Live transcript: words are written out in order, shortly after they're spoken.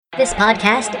This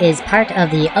podcast is part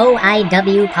of the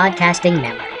OIW Podcasting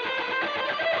Network.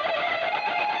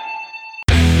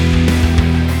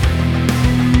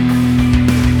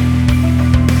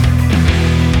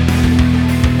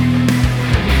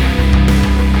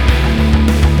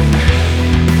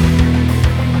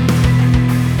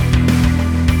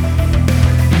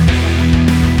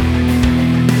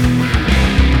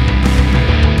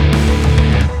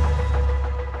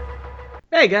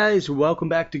 Hey guys, welcome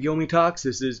back to Guilmy Talks.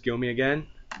 This is Guilmy again.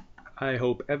 I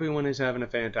hope everyone is having a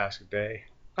fantastic day.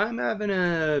 I'm having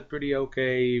a pretty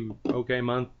okay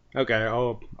month. Okay,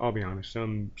 I'll be honest,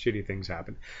 some shitty things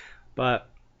happen. But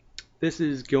this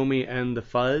is Guilmy and the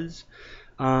Fuzz.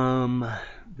 The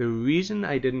reason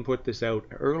I didn't put this out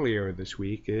earlier this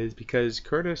week is because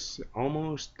Curtis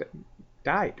almost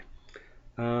died.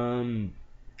 He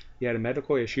had a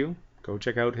medical issue. Go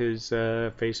check out his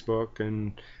Facebook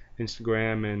and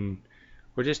Instagram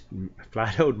or just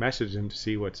flat out message him to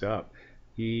see what's up.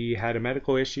 He had a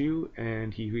medical issue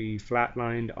and he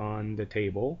flatlined on the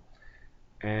table,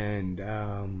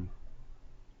 and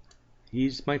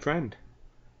he's my friend.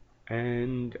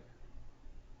 And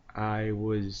I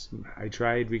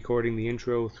tried recording the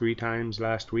intro 3 times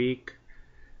last week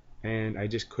and I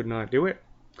just could not do it.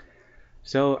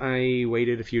 So I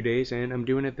waited a few days and I'm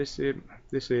doing it this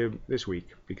week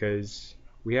because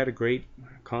we had a great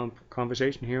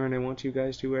conversation here, and I want you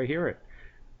guys to hear it.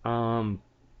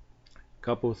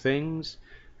 Couple things.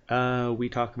 We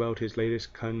talk about his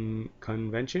latest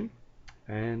convention,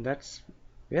 and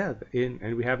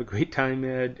and we have a great time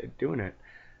doing it.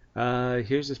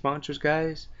 Here's the sponsors,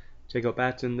 guys. Check out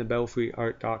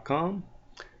batsinthebelfryart.com.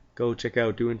 Go check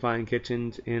out Doing Fine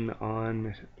Kitchens in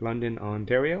London,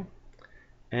 Ontario.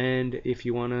 And if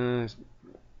you want to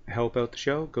help out the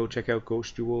show, go check out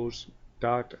Ghost Jewels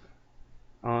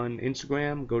on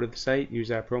Instagram. Go to the site, use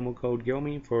that promo code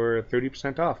Guilmy for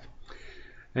 30% off.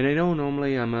 And I know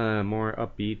normally I'm a more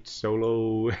upbeat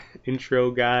solo intro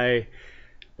guy,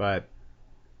 but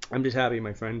I'm just happy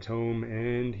my friend's home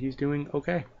and he's doing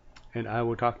okay. And I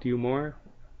will talk to you more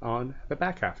on the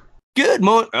back half. Good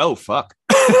morning. Oh, fuck.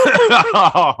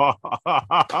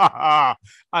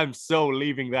 I'm so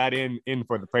leaving that in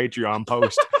for the Patreon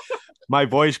post. My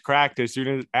voice cracked as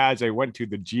soon as I went to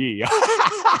the G.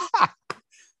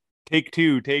 Take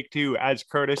two, as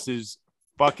Curtis is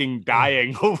fucking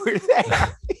dying over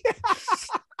there.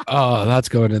 Oh, that's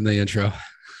going in the intro.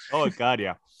 Oh, God,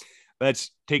 yeah.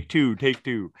 Let's take two.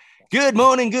 Good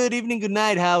morning, good evening, good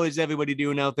night. How is everybody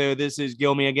doing out there? This is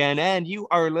Guilmy again, and you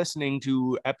are listening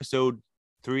to episode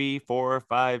 3, 4,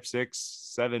 5, 6,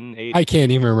 7, 8. I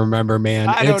can't even remember, man.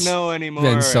 I don't know anymore.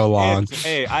 Been so long.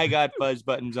 Hey, I got fuzz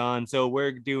buttons on, so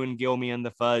we're doing Guilmy and the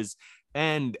Fuzz.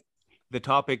 And the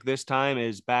topic this time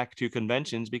is back to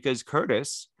conventions because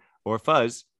Curtis or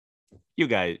Fuzz, you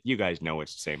guys know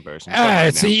it's the same person.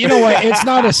 See, you know what? It's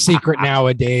not a secret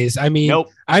nowadays. I mean, Nope.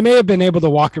 I may have been able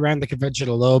to walk around the convention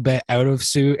a little bit out of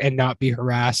suit and not be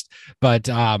harassed, but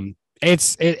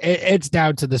it's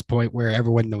down to this point where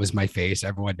everyone knows my face,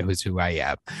 everyone knows who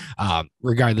I am.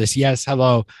 Regardless, yes,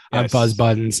 hello, I'm Fuzz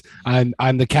Buttons.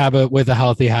 I'm the cabot with a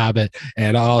healthy habit,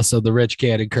 and also the Rich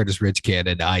Kid and Curtis Rich Kid,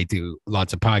 and I do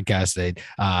lots of podcasts.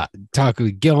 I talk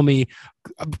with Guilmy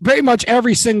pretty much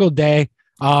every single day.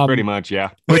 Pretty much, yeah.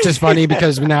 Which is funny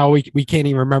because now we can't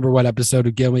even remember what episode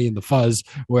of Guilmy and the Fuzz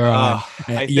where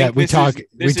we talk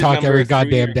every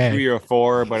goddamn day. 3 or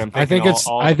 4, but I think it's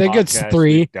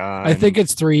 3. I think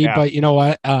it's 3, yeah. But you know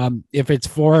what? If it's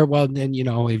 4, well then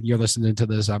if you're listening to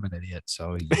this, I'm an idiot,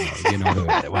 so you know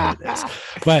what it is.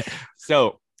 But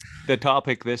so the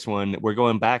topic, this one, we're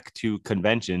going back to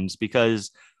conventions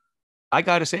because I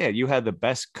gotta say it, you had the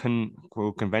best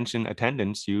convention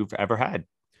attendance you've ever had.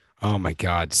 Oh my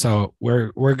God. So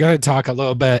we're going to talk a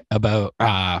little bit about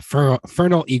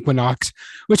Vernal Equinox,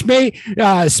 which may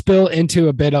spill into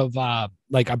a bit of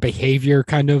like a behavior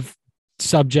kind of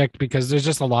subject because there's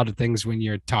just a lot of things when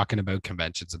you're talking about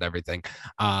conventions and everything.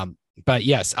 But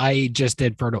yes, I just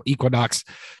did Vernal Equinox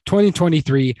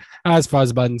 2023 as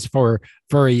Fuzz Buttons for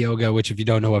Furry Yoga, which if you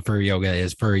don't know what Furry Yoga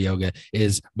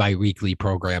is my weekly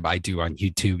program I do on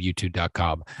YouTube,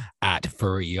 youtube.com at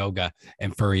Furry Yoga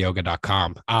and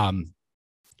furryyoga.com.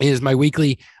 It is my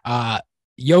weekly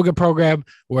yoga program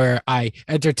where I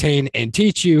entertain and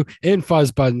teach you in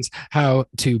Fuzz Buttons how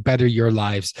to better your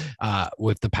lives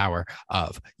with the power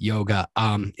of yoga.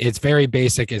 It's very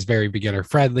basic, it's very beginner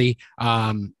friendly,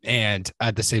 and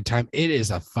at the same time, it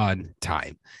is a fun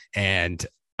time. And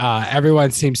everyone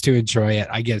seems to enjoy it.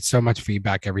 I get so much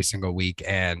feedback every single week,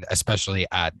 and especially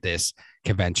at this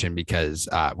convention because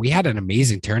we had an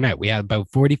amazing turnout. We had about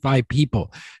 45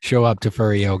 people show up to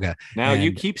Furry Yoga. Now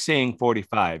you keep saying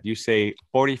 45. You say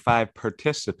 45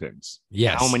 participants.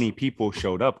 Yes. How many people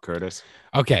showed up, Curtis?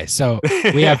 Okay, so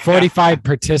we had 45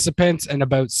 participants and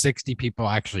about 60 people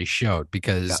actually showed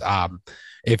because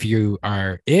if you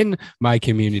are in my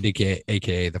community,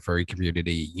 aka the furry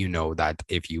community, you know that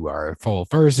if you are a full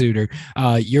fursuiter,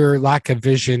 your lack of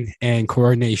vision and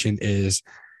coordination is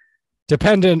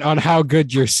dependent on how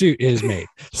good your suit is made.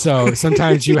 So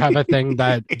sometimes you have a thing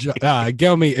that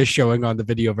Guilmy is showing on the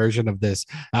video version of this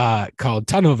called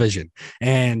tunnel vision,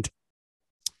 and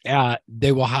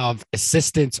they will have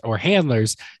assistants or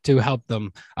handlers to help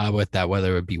them with that,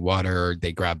 whether it be water or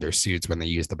they grab their suits when they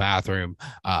use the bathroom,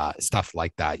 stuff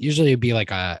like that. Usually it'd be like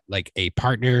a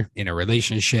partner in a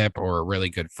relationship or a really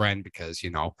good friend because,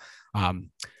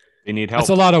 they need help. It's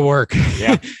a lot of work.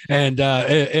 Yeah. And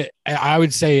I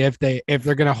would say if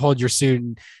they're going to hold your suit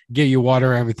and give you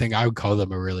water and everything, I would call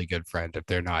them a really good friend if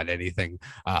they're not anything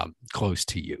close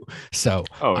to you. So,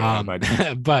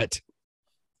 but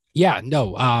yeah,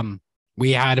 no,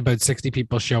 we had about 60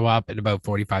 people show up and about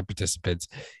 45 participants.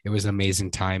 It was an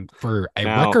amazing time for a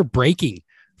record breaking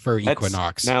for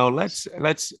Equinox. Now let's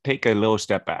take a little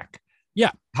step back.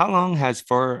 Yeah. How long has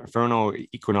Furno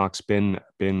Equinox been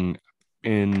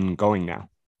going now?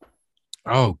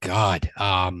 Oh God.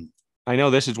 I know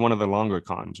this is one of the longer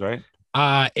cons, right?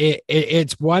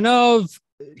 It's one of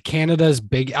Canada's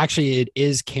it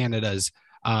is Canada's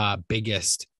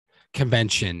biggest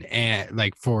convention and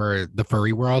like for the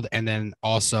furry world, and then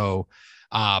also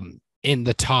in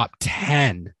the top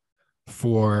 10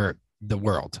 for the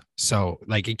world. So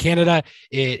like in Canada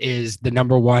it is the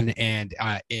number one, and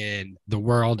in the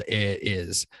world it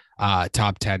is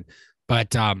top 10.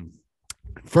 But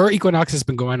Fur Equinox has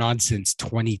been going on since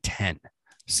 2010.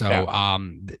 So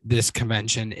this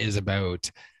convention is about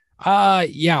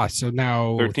so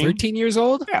now 13 years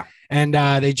old. Yeah. And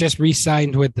they just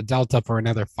re-signed with the Delta for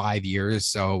another 5 years.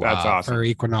 So that's awesome. Fur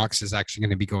Equinox is actually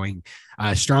going to be going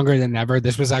stronger than ever.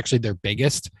 This was actually their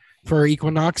biggest for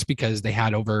Equinox because they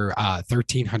had over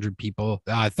 1,300 people,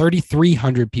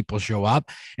 3,300 people show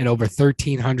up, and over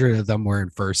 1,300 of them were in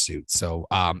fursuits. So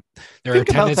their think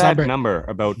attendance about that number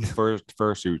about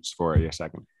fursuits for a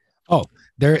second. Oh,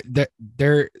 their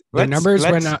numbers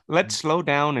went up. Let's slow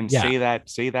down and say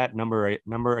that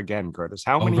number again, Curtis.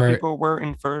 How many people were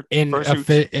in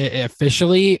fursuits?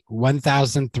 Officially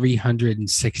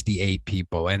 1,368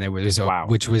 people, and it was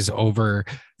which was over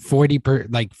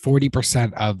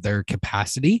 40% of their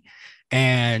capacity,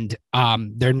 and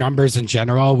their numbers in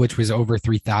general, which was over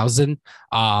 3,000.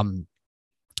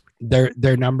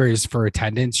 Their numbers for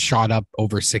attendance shot up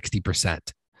over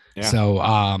 60%. Yeah.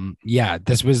 So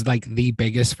this was like the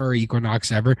biggest for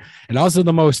Equinox ever, and also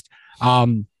the most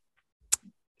all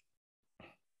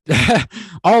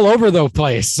over the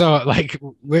place. So like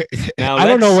I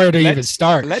don't know where to even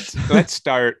start. Let's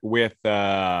start with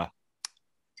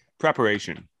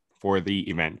preparation for the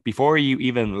event before you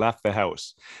even left the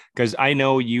house, because I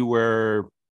know when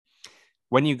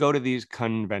you go to these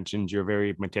conventions, you're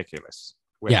very meticulous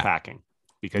with packing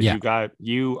because you're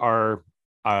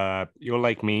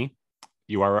like me.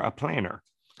 You are a planner.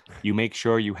 You make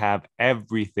sure you have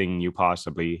everything you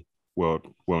possibly will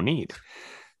need.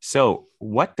 So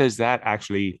what does that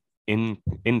actually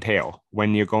entail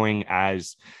when you're going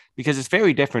because it's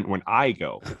very different when I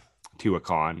go to a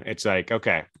con. It's like,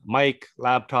 okay, mic,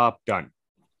 laptop, done,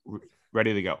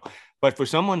 ready to go. But for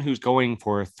someone who's going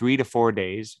for 3 to 4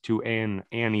 days to an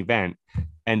event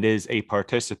and is a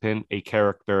participant, a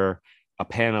character, a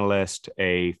panelist,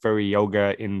 a furry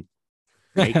yoga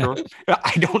maker.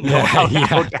 I don't know how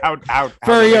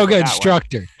furry yoga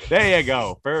instructor. There you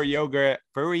go. Furry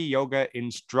yoga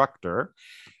instructor.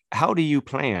 How do you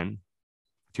plan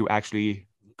to actually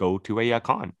go to a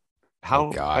con?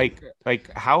 How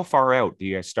how far out do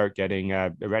you start getting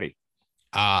ready?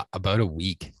 About a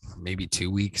week, maybe 2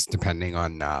 weeks, depending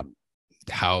on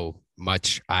how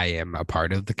much I am a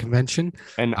part of the convention.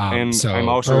 And so I'm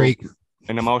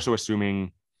also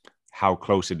assuming how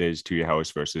close it is to your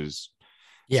house versus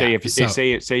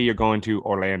say you're going to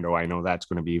Orlando. I know that's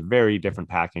going to be very different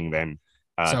packing than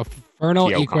so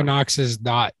Fernal Equinox is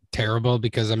not terrible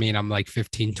because I'm like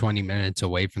 15-20 minutes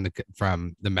away from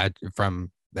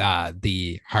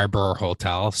the Harbor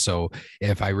Hotel. So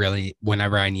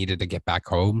whenever I needed to get back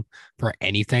home for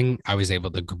anything, I was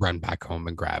able to run back home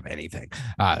and grab anything.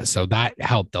 So that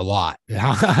helped a lot.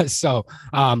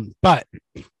 But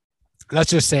let's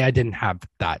just say I didn't have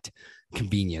that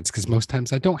convenience because most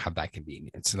times I don't have that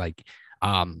convenience. Like,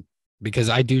 because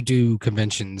I do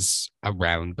conventions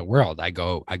around the world. I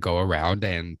go around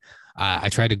and I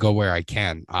try to go where I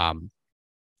can,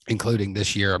 including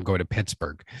this year. I'm going to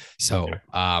Pittsburgh. So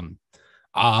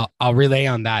I'll relay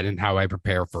on that and how I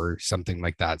prepare for something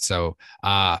like that. So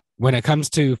when it comes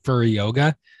to furry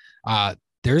yoga,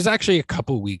 there's actually a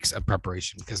couple weeks of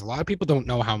preparation because a lot of people don't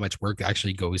know how much work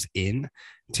actually goes in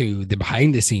to the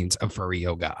behind the scenes of furry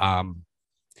yoga.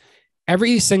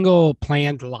 Every single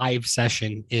planned live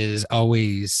session is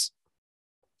always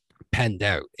penned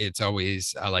out. It's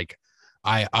always like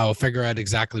I'll figure out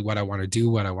exactly what I want to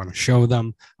do, what I want to show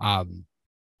them.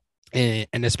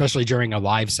 And especially during a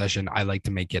live session, I like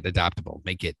to make it adaptable,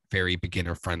 make it very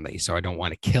beginner friendly. So I don't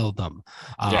want to kill them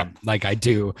like I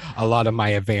do a lot of my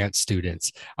advanced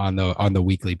students on the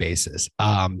weekly basis.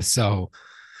 So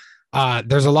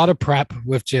there's a lot of prep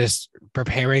with just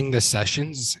preparing the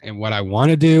sessions and what I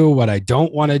want to do, what I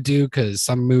don't want to do, because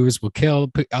some moves will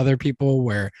kill other people,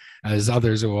 whereas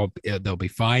others they'll be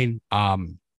fine.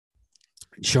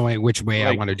 Showing which way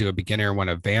I want to do a beginner and one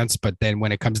advanced. But then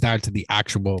when it comes down to the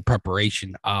actual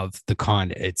preparation of the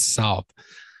con itself,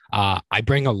 I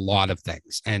bring a lot of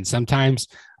things. And sometimes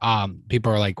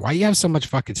people are like, why do you have so much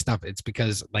fucking stuff? It's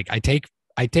because like I take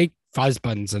fuzz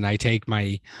buttons and I take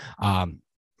my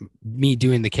me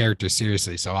doing the character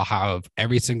seriously. So I'll have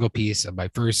every single piece of my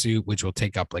fursuit, which will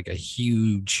take up like a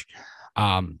huge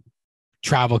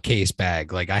travel case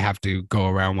bag. Like I have to go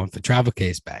around with the travel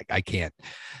case bag. I can't.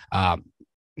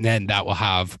 Then that will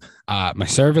have my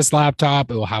service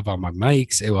laptop. It will have all my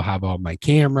mics. It will have all my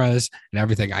cameras and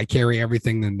everything. I carry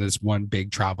everything in this one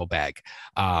big travel bag.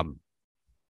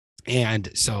 And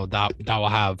so that will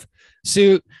have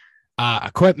suit,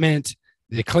 equipment,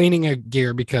 the cleaning of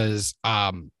gear, because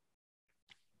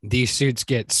these suits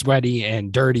get sweaty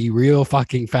and dirty real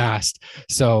fucking fast.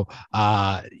 So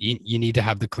you need to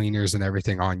have the cleaners and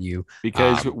everything on you.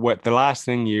 Because what the last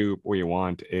thing you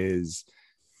want is,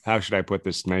 how should I put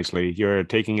this nicely? You're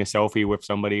taking a selfie with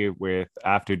somebody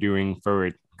after doing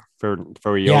furry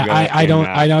yoga. Yeah, I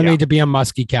don't need to be a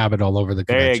musky cabin all over the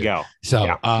convention. There you go.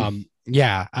 So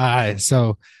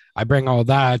so I bring all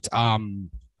that, and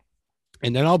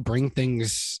then I'll bring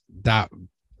things that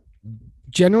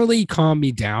generally calm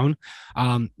me down,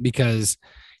 because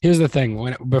here's the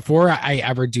thing: before I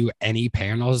ever do any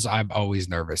panels, I'm always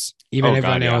nervous, even if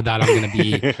I know that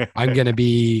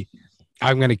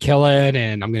I'm going to kill it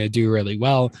and I'm going to do really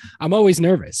well. I'm always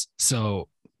nervous. So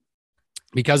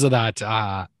because of that,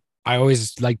 I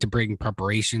always like to bring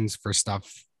preparations for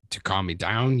stuff to calm me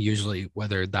down. Usually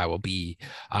whether that will be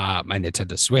my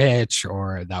Nintendo Switch,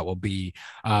 or that will be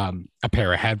a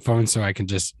pair of headphones so I can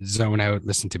just zone out,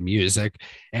 listen to music.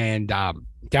 And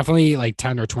definitely like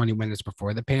 10 or 20 minutes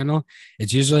before the panel,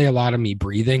 it's usually a lot of me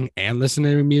breathing and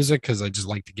listening to music, because I just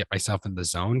like to get myself in the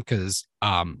zone. Because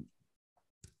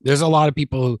there's a lot of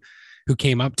people who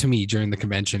came up to me during the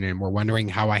convention and were wondering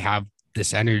how I have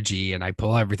this energy and I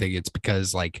pull everything. It's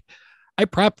because like I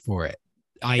prep for it.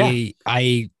 I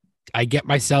get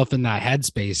myself in that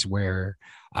headspace where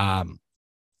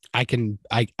I can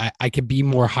be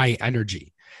more high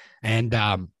energy. And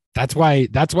that's why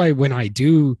when I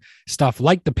do stuff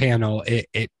like the panel,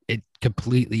 it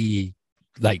completely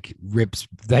like rips,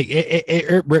 like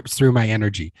it rips through my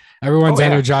energy. Everyone's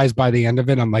energized by the end of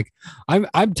it. I'm like,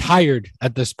 I'm tired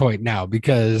at this point now,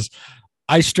 because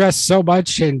I stressed so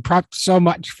much and prepped so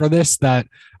much for this that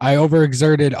I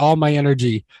overexerted all my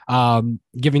energy,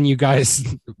 giving you guys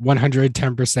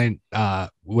 110%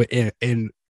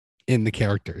 in the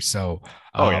character. So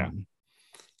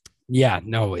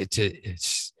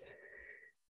it's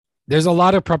there's a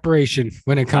lot of preparation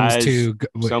when it comes to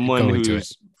someone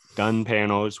who's done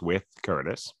panels with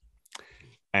Curtis,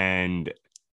 and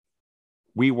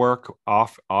we work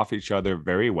off each other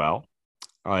very well.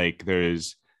 Like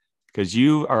because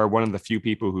you are one of the few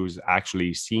people who's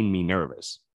actually seen me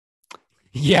nervous.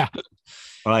 Yeah.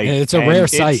 Like it's a rare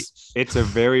sight. It's a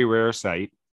very rare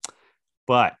sight.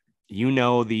 But you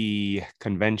know the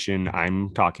convention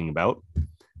I'm talking about,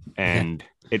 and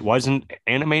it wasn't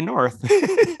Anime North.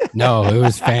 No, it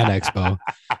was Fan Expo.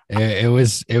 It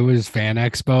was Fan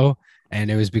Expo, and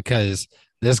it was because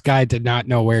this guy did not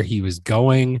know where he was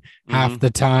going half the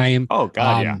time. Oh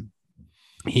God, yeah.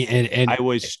 And I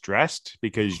was stressed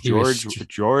because George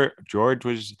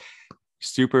was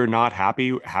super not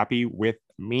happy with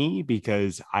me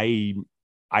because I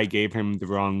gave him the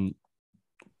wrong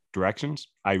directions.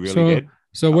 I really did.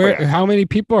 So how many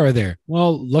people are there?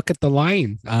 Well, look at the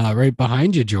line right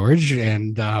behind you, George.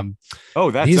 And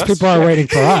these people are waiting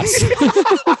for us.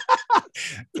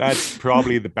 That's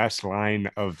probably the best line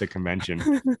of the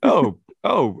convention.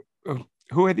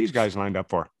 Who are these guys lined up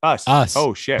for? Us.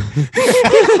 Oh, shit.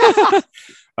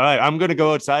 All right, I'm going to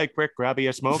go outside quick, grab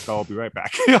a smoke. I'll be right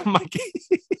back.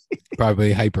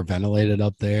 Probably hyperventilated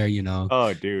up there, you know.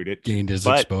 Oh, dude. It gained his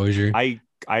exposure.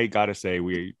 I got to say,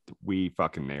 we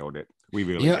fucking nailed it. We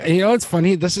really did. You know, it's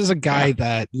funny. This is a guy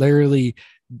that literally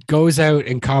goes out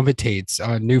and commentates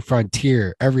on New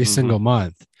Frontier every single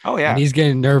month. Oh yeah, and he's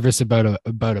getting nervous about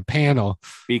a panel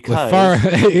because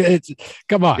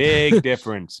come on, big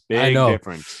difference.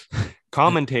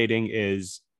 Commentating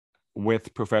is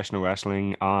with professional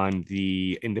wrestling on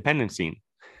the independent scene.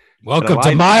 Welcome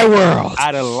to my world.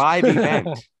 At a live event,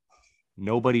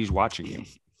 nobody's watching you.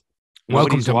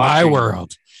 Welcome to my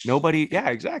world. Yeah,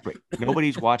 exactly.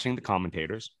 Nobody's watching the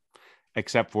commentators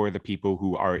except for the people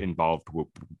who are involved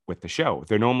with the show.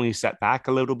 They're normally set back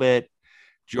a little bit.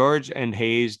 George and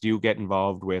Hayes do get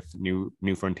involved with New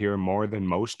Frontier more than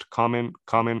most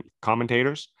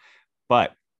commentators,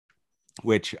 but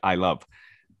which I love.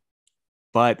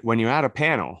 But when you're at a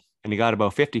panel and you got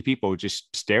about 50 people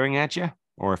just staring at you,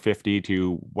 or 50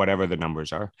 to whatever the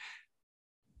numbers are,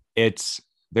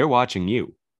 they're watching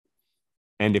you.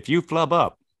 And if you flub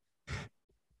up,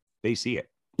 they see it.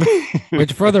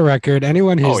 Which, for the record,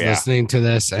 anyone who's listening to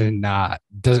this and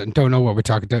don't know what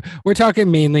we're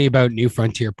talking mainly about New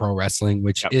Frontier Pro Wrestling,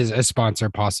 which is a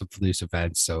sponsor of Loose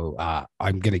events. So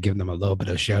I'm gonna give them a little bit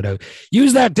of shout out.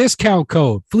 Use that discount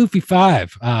code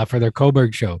Floofy5 for their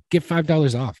Coburg show. Get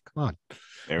 $5 off. Come on.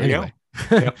 There we go.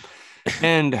 Yep.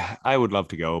 And I would love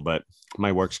to go, but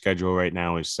my work schedule right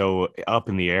now is so up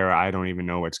in the air. I don't even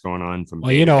know what's going on from.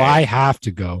 Well, you know, I have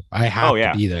to go. I have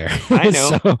to be there. I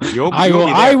know. So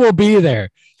I will be there.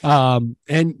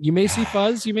 And you may see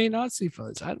Fuzz, you may not see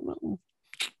Fuzz. I don't know.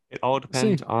 It all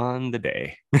depends on the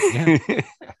day. Yeah.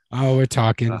 Oh, we're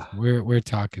talking. We're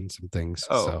talking some things.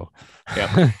 So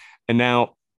yeah. And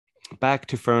now back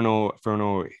to Fernal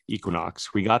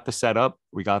Equinox. We got the setup.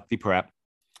 We got the prep.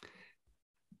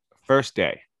 First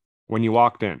day when you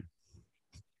walked in.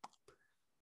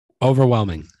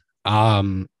 Overwhelming.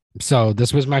 So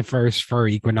this was my first for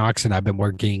Equinox, and I've been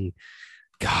working,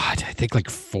 God, I think like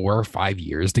 4 or 5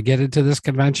 years to get into this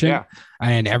convention. Yeah.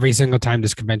 And every single time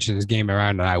this convention is came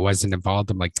around and I wasn't involved,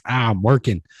 I'm like, I'm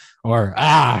working, or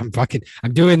I'm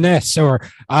doing this, or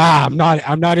I'm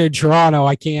not in Toronto.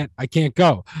 I can't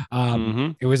go.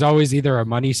 It was always either a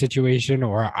money situation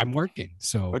or I'm working.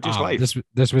 So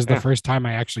this was the first time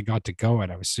I actually got to go,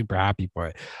 and I was super happy for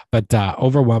it. But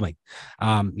overwhelming,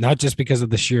 not just because of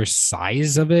the sheer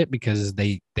size of it, because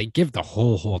they give the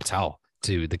whole hotel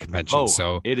to the convention.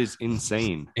 So it is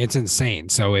insane. It's insane.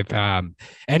 So if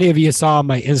any of you saw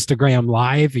my Instagram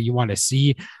live and you want to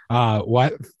see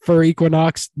what for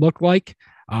Equinox look like,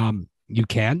 you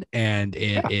can. And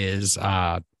it is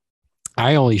I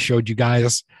only showed you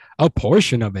guys a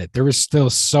portion of it. There was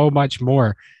still so much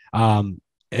more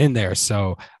in there.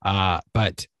 So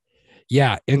but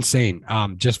yeah, insane.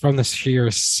 Just from the sheer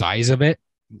size of it,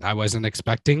 I wasn't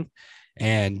expecting.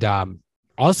 And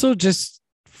also just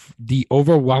the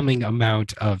overwhelming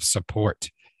amount of support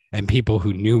and people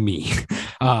who knew me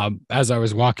as I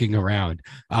was walking around.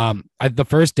 The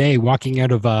first day walking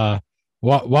out of a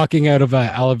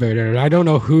elevator, and I don't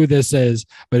know who this is,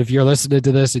 but if you're listening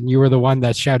to this and you were the one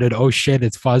that shouted, "Oh shit,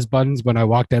 it's Fuzz Buttons" when I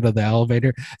walked out of the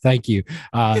elevator, thank you.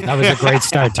 That was a great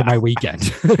start to my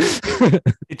weekend.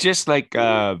 It's just like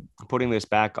putting this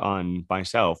back on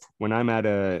myself when I'm at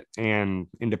an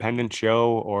independent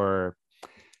show or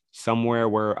somewhere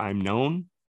where I'm known.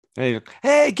 Hey,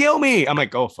 Guilmy! I'm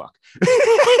like, oh fuck.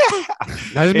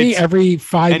 That's me every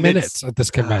 5 minutes at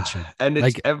this convention, and it's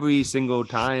like every single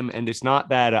time. And it's not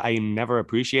that I'm never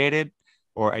appreciated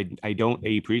or I don't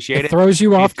appreciate it. It throws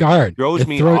you off guard. Throws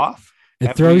me off.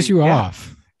 It throws you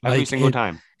off every single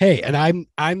time. Hey, and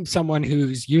I'm someone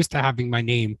who's used to having my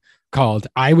name called.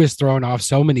 I was thrown off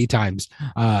so many times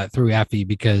through Effie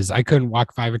because I couldn't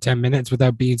walk 5 or 10 minutes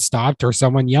without being stopped or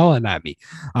someone yelling at me,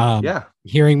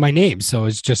 hearing my name. So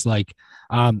it's just like,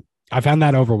 I found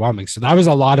that overwhelming. So that was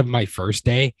a lot of my first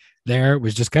day there,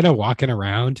 was just kind of walking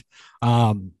around,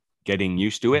 getting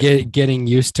used to it, getting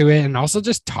used to it. And also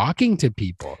just talking to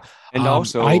people. And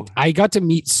also I got to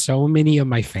meet so many of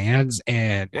my fans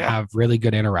and have really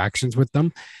good interactions with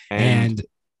them and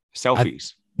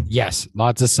selfies. Yes,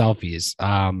 lots of selfies.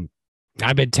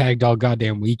 I've been tagged all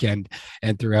goddamn weekend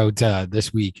and throughout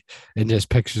this week, and just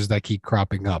pictures that keep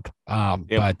cropping up.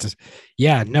 But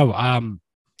yeah, no.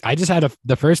 I just had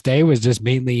the first day was just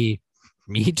mainly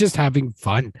me just having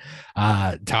fun,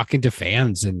 talking to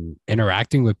fans and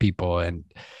interacting with people, and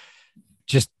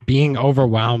just being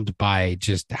overwhelmed by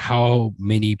just how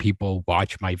many people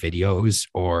watch my videos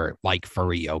or like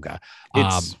furry yoga.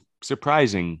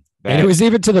 surprising. And it was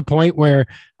even to the point where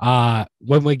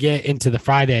when we get into the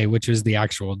Friday, which was the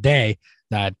actual day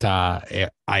that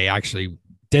I actually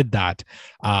did that,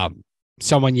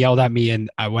 someone yelled at me, and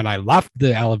when I left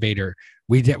the elevator,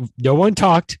 no one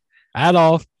talked at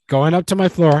all. Going up to my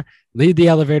floor, leave the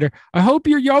elevator. I hope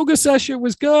your yoga session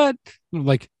was good. I'm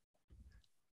like,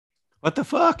 what the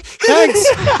fuck? Thanks.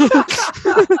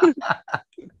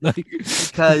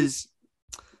 Because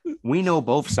we know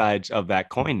both sides of that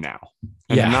coin now.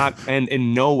 And Yeah. and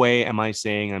in no way am I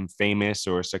saying I'm famous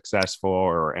or successful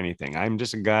or anything. I'm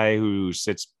just a guy who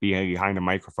sits behind a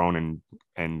microphone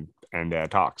and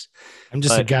talks. I'm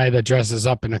just a guy that dresses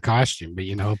up in a costume, but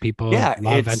people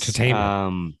love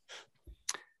entertainment.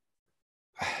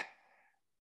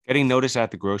 Getting noticed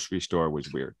at the grocery store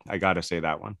was weird. I gotta say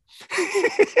that one.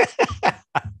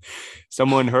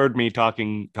 Someone heard me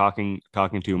talking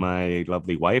to my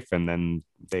lovely wife, and then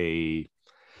they,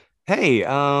 hey,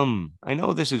 I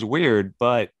know this is weird,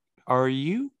 but are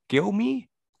you Guilmy?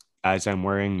 As I'm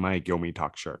wearing my Guilmy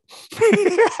Talk shirt.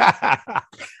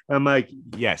 I'm like,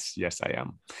 yes, I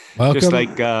am. Welcome, just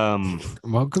like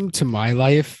welcome to my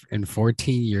life in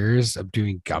 14 years of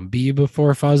doing Gumby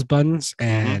before Fuzz buttons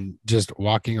and just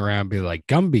walking around be like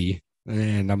Gumby.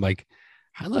 And I'm like,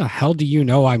 how the hell do you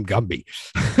know I'm Gumby?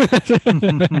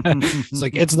 It's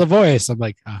like, it's the voice. I'm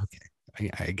like, oh, okay.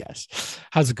 I guess.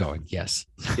 How's it going? Yes.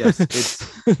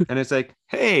 And it's like,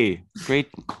 hey,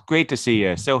 great to see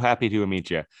you. So happy to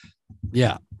meet you.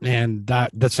 Yeah. And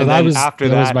that was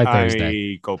my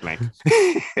Thursday. I go blank.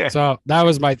 So that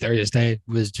was my Thursday,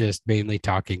 was just mainly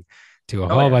talking to a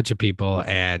whole bunch of people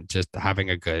and just having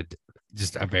a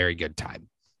very good time.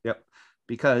 Yep.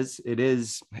 Because it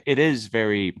is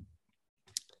very,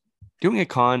 doing a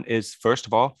con is, first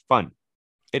of all, fun.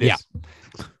 It is. Yeah.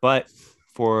 But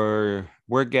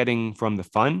we're getting from the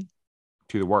fun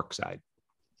to the work side.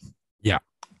 Yeah.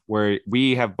 Where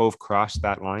we have both crossed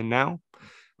that line now.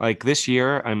 Like this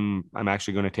year, I'm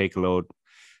actually going to take a load.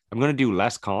 I'm going to do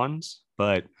less cons,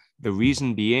 but the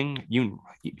reason being, you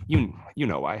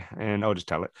know why, and I'll just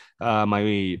tell it.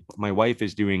 My wife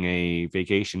is doing a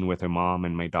vacation with her mom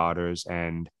and my daughters,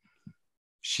 and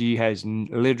she has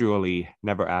literally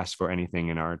never asked for anything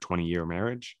in our 20-year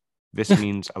marriage. This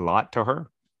means a lot to her.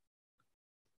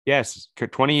 Yes,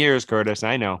 20 years, Curtis.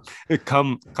 I know.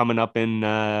 Coming up in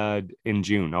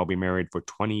June, I'll be married for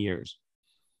 20 years.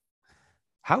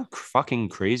 How fucking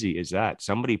crazy is that?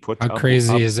 Somebody puts How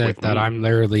crazy is it that I'm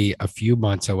literally a few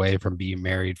months away from being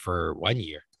married for 1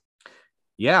 year?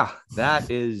 Yeah,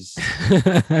 that is.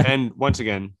 And once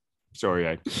again, sorry,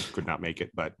 I could not make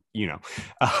it, but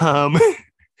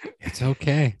it's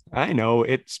okay. I know,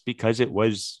 it's because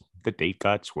the date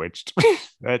got switched.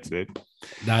 That's it.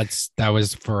 That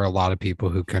was for a lot of people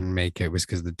who couldn't make it, was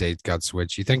because the date got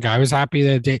switched. You think I was happy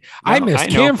that date? No, I missed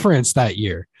conference that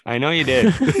year. I know you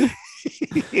did.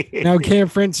 Now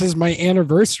conference is my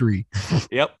anniversary.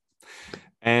 Yep.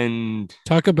 And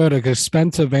talk about an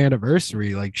expensive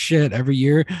anniversary. Like shit, every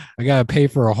year I gotta pay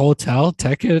for a hotel,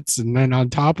 tickets, and then on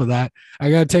top of that,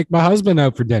 I gotta take my husband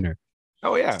out for dinner.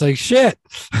 Oh yeah. It's like shit.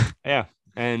 Yeah.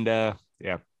 And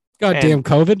yeah. Goddamn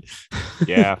COVID.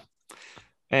 Yeah.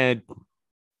 And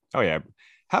oh yeah.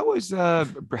 How was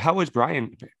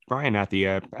Brian at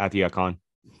the con?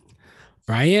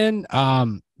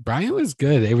 Brian was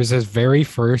good. It was his very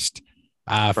first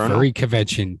furry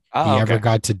convention he ever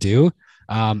got to do.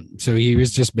 So he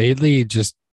was just mainly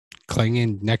just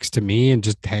clinging next to me and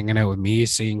just hanging out with me,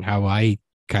 seeing how I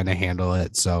kind of handle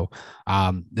it. So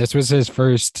this was his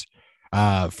first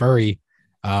furry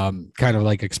kind of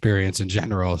like experience in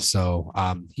general. So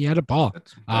he had a ball.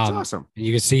 That's awesome. And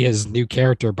you can see his new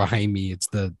character behind me. It's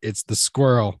the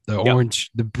squirrel,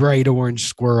 the bright orange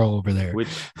squirrel over there,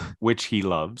 which he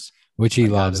loves.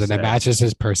 And it matches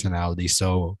his personality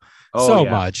so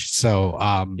much.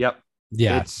 So yep.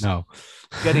 Yeah, it's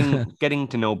getting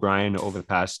to know Brian over the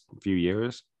past few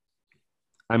years.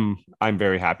 I'm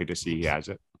very happy to see he has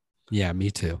it. Yeah, me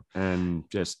too. And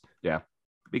just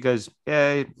because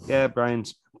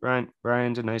Brian's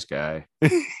a nice guy.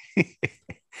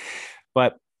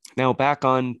 But now back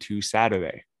on to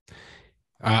Saturday.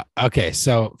 Okay,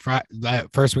 so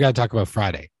first we got to talk about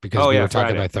Friday, because we were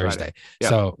talking about Thursday. Yep.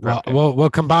 So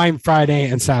we'll combine Friday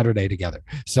and Saturday together.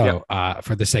 So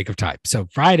for the sake of time, so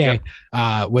Friday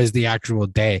was the actual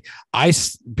day.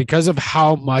 Because of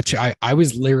how much I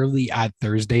was literally at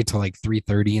Thursday till like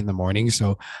 3:30 in the morning.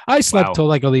 So I slept till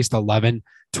like at least 11,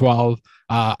 12.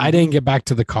 I didn't get back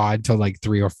to the COD till like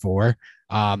 3 or 4.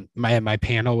 My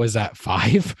panel was at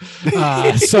 5.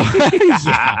 So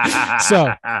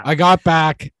I got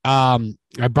back.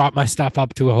 I brought my stuff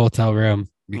up to a hotel room,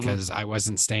 because I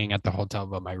wasn't staying at the hotel,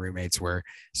 but my roommates were.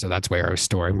 So that's where I was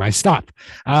storing my stuff.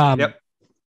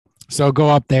 So go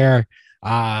up there.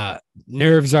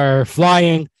 Nerves are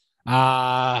flying.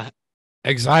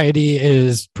 Anxiety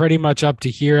is pretty much up to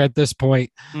here at this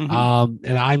point.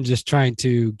 And I'm just trying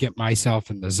to get myself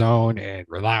in the zone and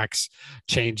relax,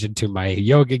 change into my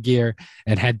yoga gear,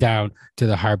 and head down to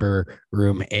the Harbor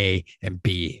Room A and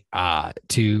B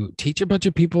to teach a bunch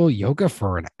of people yoga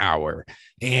for an hour.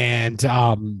 And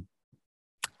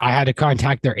I had to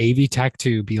contact their AV tech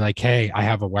to be like, hey, I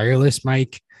have a wireless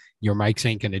mic. Your mics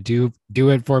ain't going to do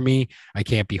it for me. I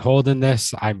can't be holding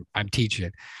this. I'm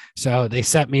teaching. So they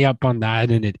set me up on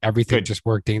that, and everything just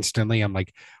worked instantly. I'm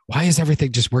like, why is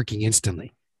everything just working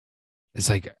instantly? It's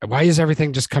like, why is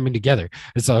everything just coming together?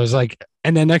 And so I was like,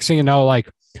 and then next thing you know, like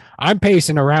I'm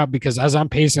pacing around, because as I'm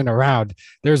pacing around,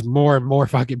 there's more and more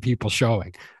fucking people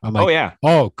showing. I'm like,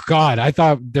 oh God, I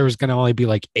thought there was going to only be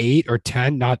like 8 or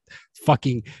 10, not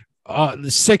fucking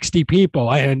 60 people,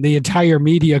 and the entire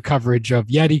media coverage of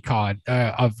YetiCon,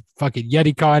 of fucking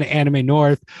YetiCon, Anime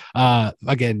North,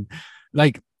 again,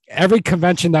 like every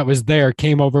convention that was there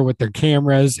came over with their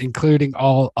cameras, including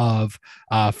all of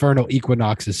Fernal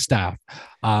Equinox's staff.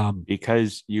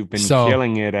 Because you've been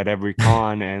killing it at every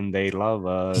con, and they love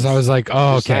us. So I was like,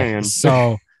 oh, okay.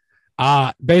 So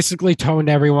basically toned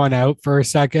everyone out for a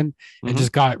second and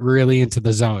just got really into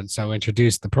the zone. So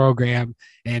introduced the program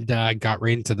and got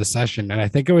right into the session. And I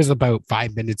think it was about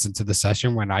 5 minutes into the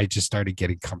session when I just started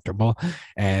getting comfortable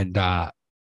and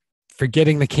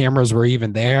forgetting the cameras were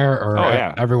even there, or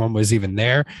everyone was even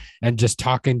there, and just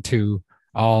talking to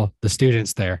all the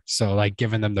students there. So like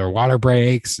giving them their water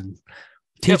breaks and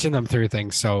teaching them through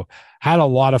things. So had a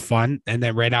lot of fun. And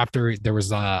then right after, there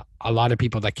was a lot of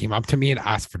people that came up to me and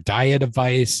asked for diet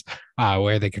advice,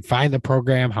 where they could find the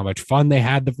program, how much fun they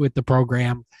had with the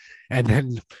program. And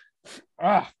then,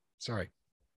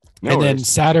 then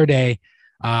Saturday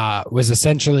was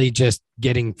essentially just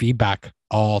getting feedback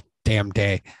all damn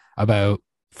day about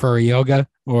furry yoga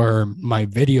or my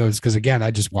videos. Because again,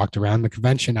 I just walked around the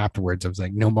convention afterwards. I was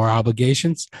like, no more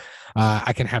obligations.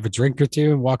 I can have a drink or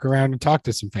two and walk around and talk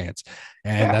to some fans.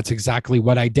 And that's exactly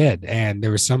what I did. And there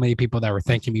were so many people that were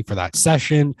thanking me for that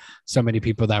session. So many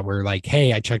people that were like,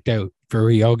 hey, I checked out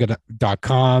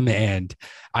furryyoga.com and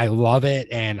I love it.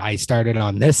 And I started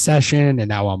on this session and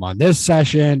now I'm on this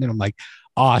session. And I'm like,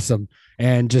 awesome.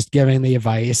 And just giving the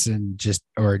advice and just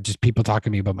people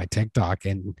talking to me about my TikTok.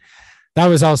 And that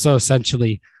was also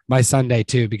essentially my Sunday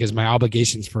too, because my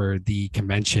obligations for the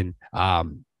convention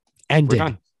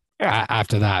ended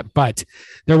after that. But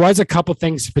there was a couple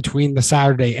things between the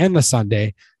Saturday and the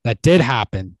Sunday that did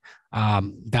happen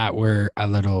that were a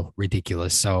little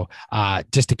ridiculous. So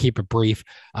just to keep it brief,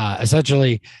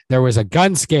 essentially there was a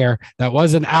gun scare that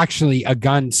wasn't actually a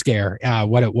gun scare.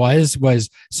 What it was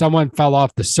someone fell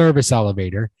off the service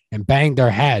elevator and banged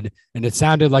their head, and it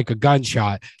sounded like a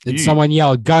gunshot. Then someone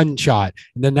yelled gunshot,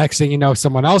 and the next thing you know,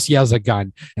 someone else yells a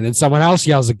gun, and then someone else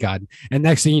yells a gun, and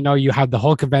next thing you know, you have the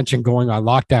whole convention going on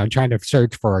lockdown trying to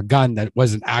search for a gun that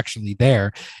wasn't actually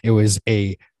there. It was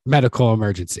a medical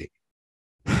emergency.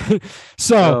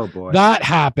 So that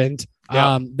happened.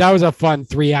 That was a fun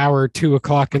 3 hour, 2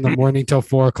 o'clock in the morning till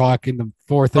 4 o'clock in the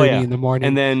 4:30 in the morning,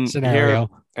 and then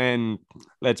scenario. And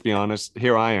let's be honest,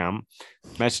 here I am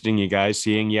messaging you guys,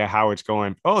 seeing how it's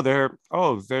going. There's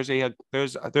a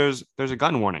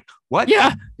gun warning. What?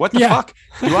 Yeah. What the fuck?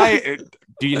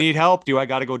 Do you need help? Do I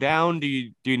got to go down? Do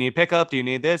you need pickup? Do you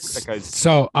need this? Because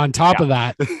so on top of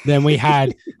that, then we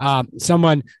had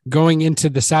someone going into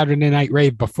the Saturday night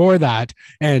rave before that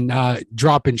and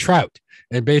dropping trout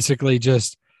and basically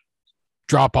just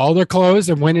drop all their clothes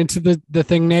and went into the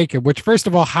thing naked, which first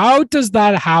of all, how does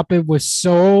that happen with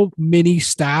so many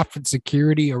staff and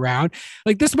security around?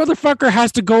 Like this motherfucker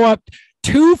has to go up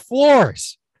 2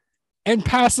 floors and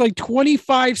pass like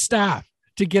 25 staff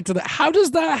to get to that. How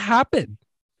does that happen?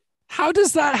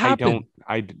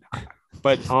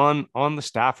 But on the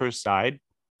staffer's side,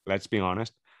 let's be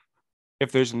honest,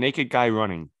 if there's a naked guy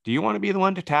running, do you want to be the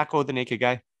one to tackle the naked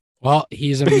guy? Well,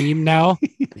 he's a meme now,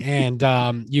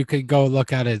 and you could go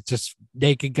look at it. Just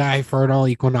naked guy Fernal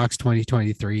Equinox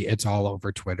 2023. It's all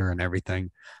over Twitter and everything.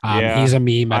 He's a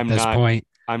meme at this point.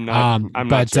 I'm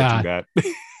not searching that.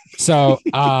 So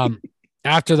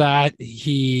after that,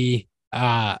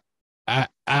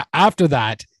 after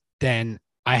that, then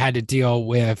I had to deal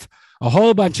with a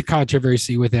whole bunch of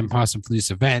controversy within Possum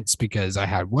Flus events because I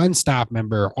had one staff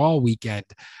member all weekend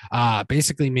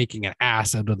basically making an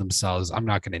ass out of themselves. I'm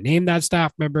not going to name that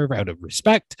staff member out of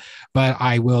respect, but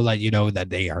I will let you know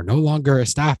that they are no longer a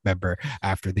staff member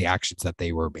after the actions that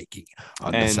they were making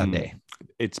on the Sunday.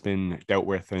 it's been dealt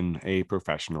with in a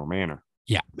professional manner.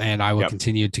 Yeah, and I will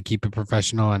continue to keep it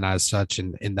professional, and as such,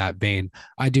 in that vein,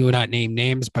 I do not name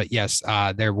names, but yes,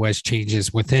 there was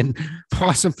changes within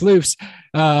Possum Floofs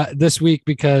this week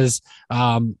because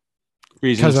of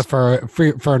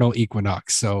Vernal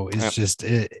Equinox. So it's just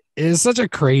it is such a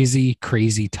crazy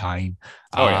time.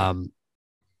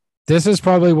 This is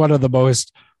probably one of the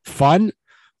most fun,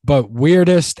 but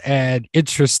weirdest and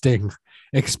interesting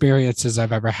experiences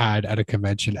I've ever had at a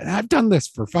convention. And I've done this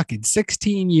for fucking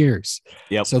 16 years.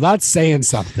 Yep. So that's saying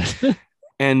something.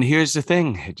 And here's the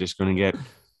thing. It's just going to get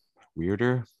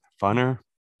weirder, funner,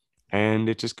 and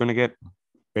it's just going to get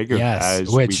bigger as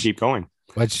we keep going.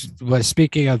 Which was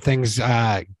speaking of things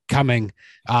coming,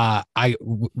 the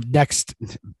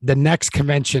next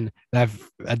convention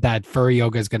that Furry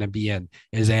Yoga is going to be in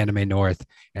is Anime North,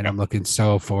 and I'm looking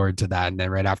so forward to that. And then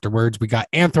right afterwards, we got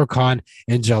Anthrocon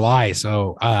in July,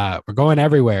 so we're going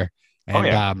everywhere.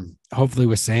 And hopefully,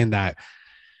 we're saying that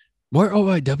more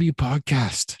OIW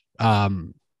podcast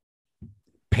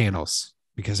panels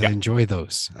because I enjoy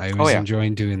those. I was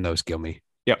enjoying doing those, Guilmy.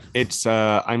 Yep, it's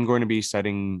I'm going to be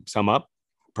setting some up.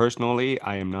 Personally,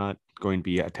 I am not going to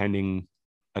be attending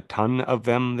a ton of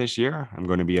them this year. I'm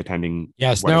going to be attending.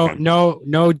 Yes, no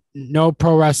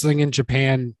pro wrestling in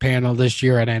Japan panel this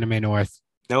year at Anime North.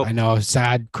 Nope. I know,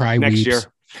 sad cry next weeps.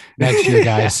 Next year,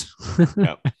 guys.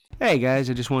 Yep. Hey guys,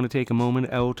 I just want to take a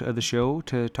moment out of the show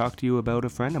to talk to you about a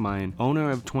friend of mine, owner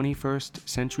of 21st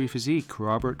Century Physique,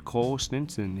 Robert Cole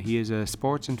Stinson. He is a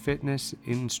sports and fitness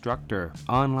instructor,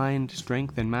 online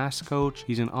strength and mass coach.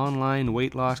 He's an online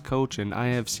weight loss coach, and I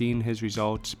have seen his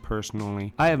results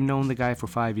personally. I have known the guy for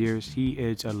 5 years. He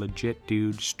is a legit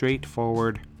dude,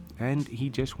 straightforward, and he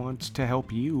just wants to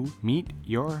help you meet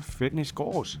your fitness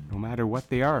goals, no matter what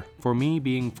they are. For me,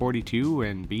 being 42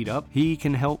 and beat up, he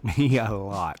can help me a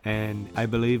lot, and I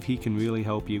believe he can really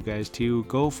help you guys too.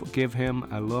 Go give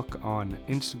him a look on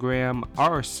Instagram,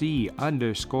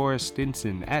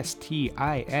 RC_Stinson,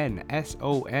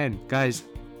 STINSON. Guys,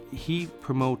 he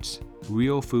promotes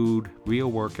real food,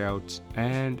 real workouts,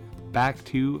 and back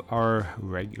to our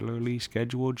regularly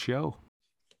scheduled show.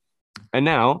 And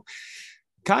now,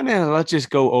 let's just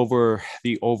go over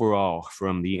the overall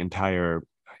from the entire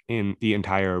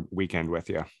weekend with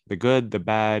you. The good, the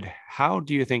bad. How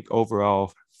do you think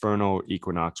overall Vernal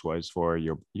Equinox was for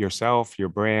yourself, your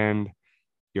brand,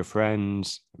 your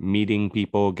friends, meeting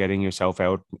people, getting yourself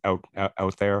out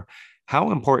there?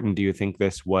 How important do you think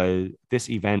this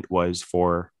event was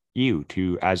for you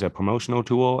to as a promotional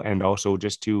tool and also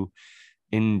just to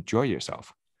enjoy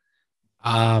yourself?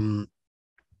 I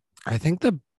think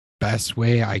the best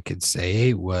way I could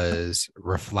say was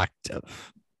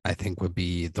reflective, I think would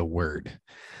be the word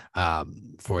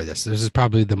for this. This is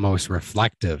probably the most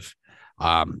reflective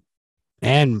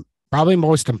and probably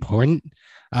most important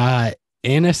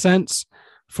in a sense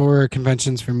for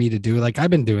conventions for me to do. Like, I've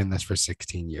been doing this for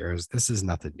 16 years. This is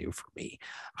nothing new for me.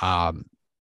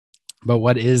 But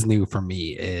what is new for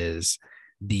me is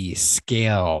the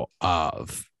scale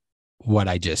of what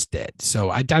I just did.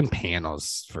 So I've done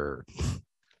panels for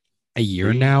a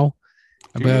year now,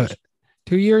 about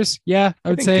 2 years. Yeah, I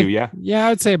would say. I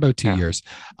would say about 2 years.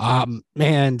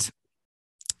 And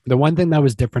the one thing that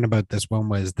was different about this one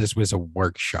was this was a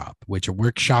workshop, which a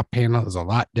workshop panel is a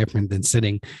lot different than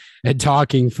sitting and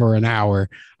talking for an hour.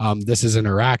 This is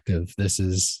interactive. This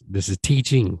is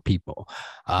teaching people.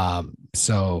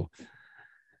 So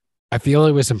I feel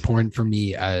it was important for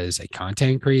me as a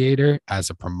content creator, as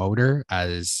a promoter,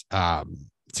 as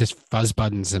just Fuzz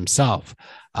Buttons himself.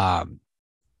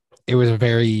 It was a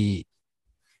very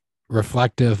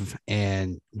reflective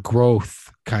and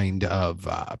growth kind of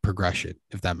progression,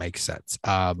 if that makes sense.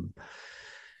 I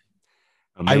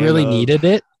really needed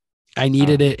it. I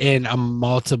needed it in a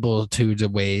multitude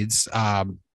of ways.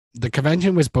 The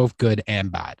convention was both good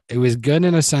and bad. It was good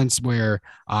in a sense where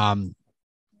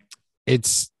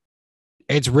it's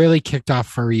really kicked off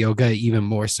furry yoga even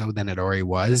more so than it already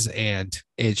was. And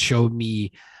it showed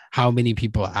me how many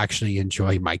people actually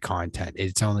enjoy my content.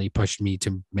 It's only pushed me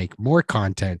to make more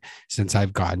content since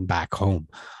I've gotten back home.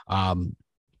 And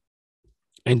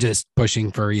just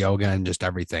pushing furry yoga and just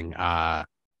everything.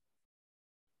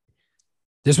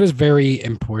 This was very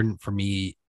important for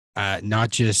me, not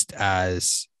just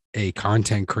as a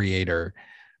content creator,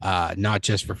 not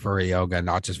just for furry yoga,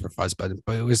 not just for Fuzz, but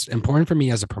it was important for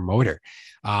me as a promoter.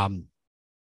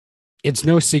 It's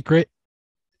no secret,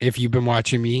 if you've been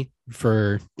watching me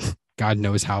for God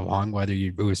knows how long, whether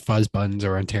it was Fuzz Buns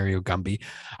or Ontario Gumby,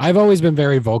 I've always been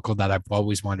very vocal that I've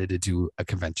always wanted to do a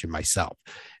convention myself.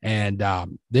 And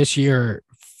this year,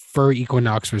 Fur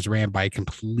Equinox was ran by a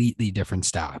completely different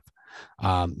staff.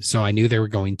 So I knew they were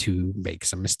going to make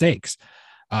some mistakes.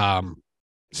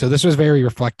 So this was very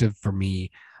reflective for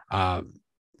me,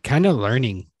 kind of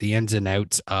learning the ins and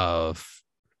outs of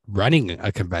running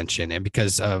a convention, and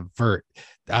because of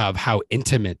how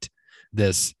intimate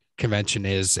this convention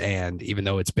is, and even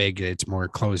though it's big, it's more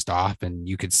closed off and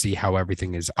you could see how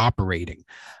everything is operating.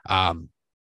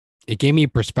 It gave me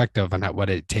perspective on what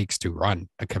it takes to run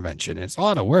a convention. It's a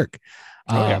lot of work.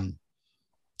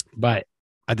 But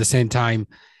at the same time,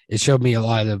 it showed me a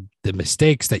lot of the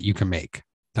mistakes that you can make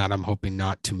that I'm hoping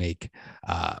not to make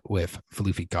with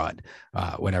Floofy God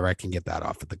whenever I can get that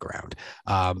off of the ground.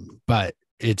 But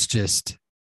it's just,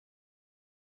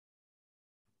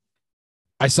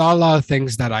 I saw a lot of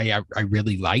things that I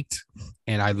really liked,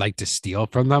 and I'd like to steal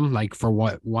from them. Like for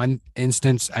one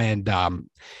instance, and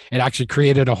it actually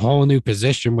created a whole new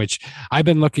position, which I've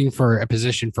been looking for a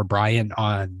position for Brian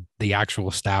on the actual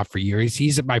staff for years.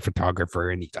 He's my photographer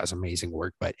and he does amazing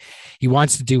work, but he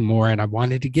wants to do more, and I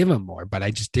wanted to give him more, but I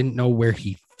just didn't know where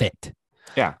he fit.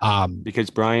 Yeah.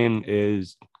 Because Brian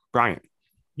is Brian.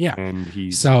 Yeah. And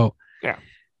he's so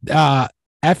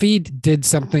Effie did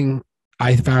something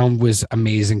I found was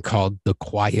amazing called the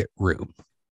quiet room.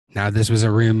 Now, this was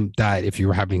a room that if you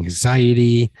were having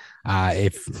anxiety,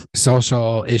 if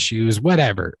social issues,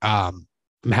 whatever,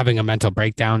 having a mental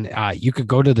breakdown, you could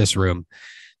go to this room.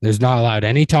 There's not allowed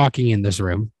any talking in this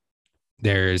room.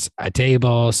 There's a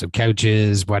table, some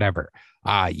couches, whatever.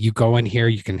 You go in here,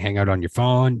 you can hang out on your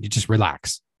phone, you just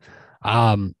relax.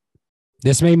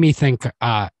 This made me think,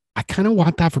 I kind of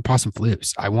want that for Possum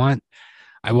Flus.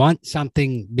 I want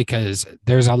something, because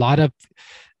there's a lot of,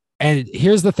 and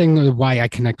here's the thing why I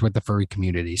connect with the furry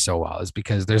community so well, is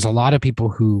because there's a lot of people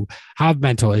who have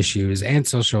mental issues and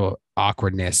social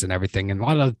awkwardness and everything, and a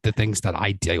lot of the things that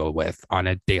I deal with on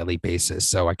a daily basis.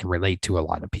 So I can relate to a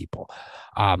lot of people.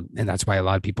 And that's why a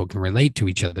lot of people can relate to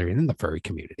each other in the furry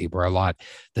community. We're a lot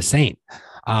the same.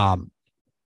 And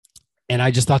I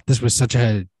just thought this was such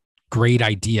a great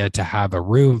idea to have a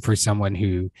room for someone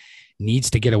who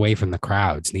needs to get away from the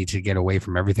crowds, needs to get away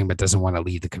from everything, but doesn't want to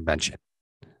leave the convention,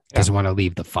 doesn't want to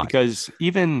leave the fun. Because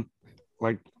even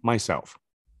like myself,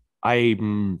 I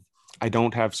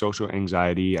don't have social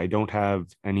anxiety. I don't have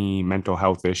any mental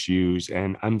health issues,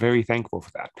 and I'm very thankful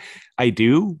for that. I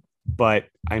do, but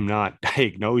I'm not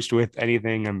diagnosed with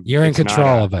anything. You're in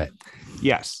control of it.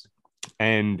 Yes.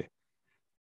 And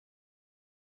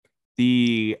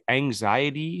the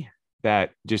anxiety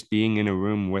that just being in a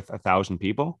room with 1,000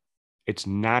 people, it's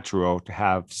natural to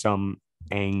have some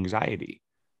anxiety,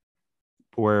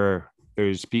 where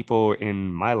there's people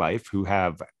in my life who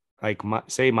have, like,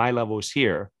 say my levels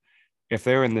here. If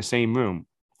they're in the same room,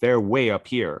 they're way up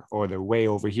here, or they're way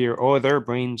over here, or their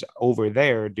brain's over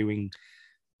there doing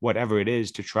whatever it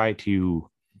is to try to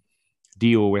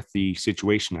deal with the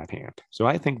situation at hand. So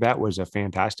I think that was a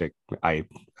fantastic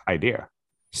idea.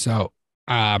 So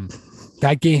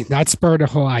that spurred a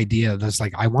whole idea that's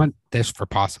like, I want this for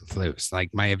Possum Flus. Like,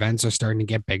 my events are starting to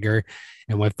get bigger,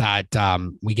 and with that,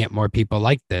 we get more people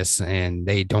like this, and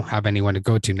they don't have anyone to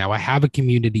go to. Now I have a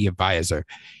community advisor,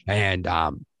 and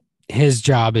his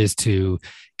job is to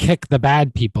kick the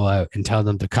bad people out and tell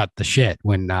them to cut the shit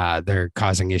when they're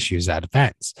causing issues at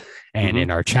events and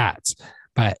in our chats.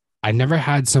 But I never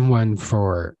had someone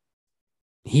for,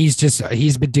 he's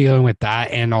been dealing with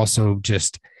that, and also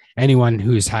just anyone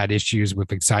who's had issues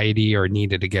with anxiety or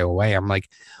needed to get away. I'm like,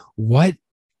 what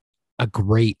a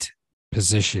great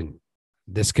position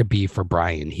this could be for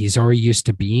Brian. He's already used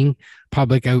to being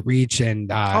public outreach and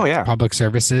public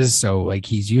services. So like,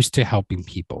 he's used to helping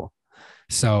people.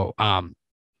 So,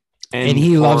 and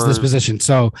he loves this position.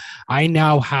 So I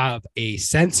now have a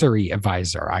sensory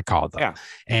advisor, I call them. Yeah.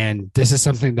 And this is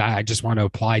something that I just want to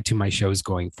apply to my shows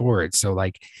going forward. So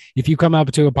like, if you come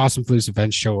up to a Possum Flus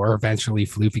event show, or eventually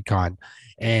FloofyCon,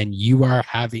 and you are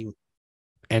having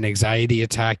an anxiety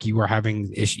attack, you are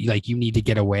having issue, like you need to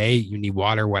get away, you need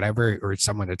water, whatever, or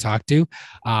someone to talk to,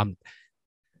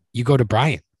 you go to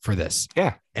Brian for this.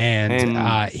 Yeah.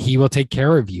 And he will take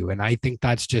care of you. And I think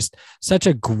that's just such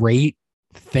a great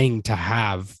thing to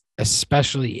have,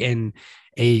 especially in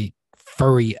a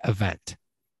furry event.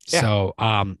 Yeah. So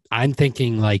I'm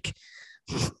thinking like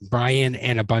Brian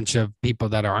and a bunch of people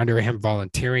that are under him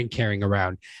volunteering, carrying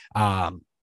around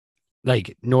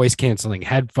like noise canceling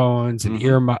headphones and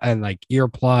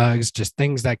earplugs, just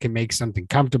things that can make something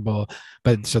comfortable,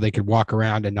 but so they could walk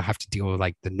around and not have to deal with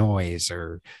like the noise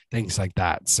or things like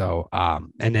that. So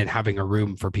and then having a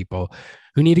room for people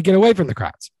who need to get away from the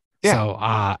crowds. Yeah. So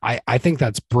I think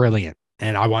that's brilliant,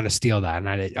 and I want to steal that, and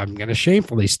I'm going to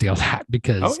shamefully steal that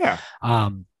because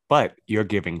but you're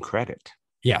giving credit.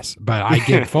 Yes, but I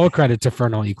give full credit to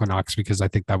Fernal Equinox because I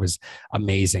think that was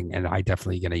amazing, and I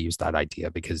definitely going to use that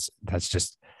idea because that's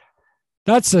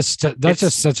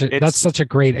such a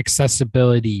great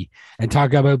accessibility, and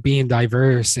talk about being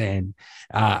diverse and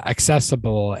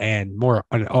accessible and more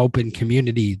an open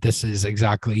community. This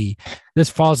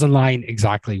falls in line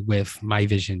exactly with my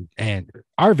vision and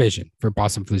our vision for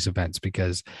Boston Blues events,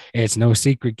 because it's no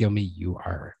secret, Guilmy, you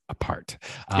are a part.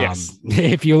 Yes.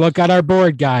 If you look at our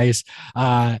board, guys,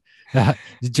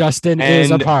 Justin is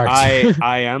a part.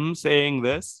 I am saying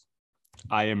this.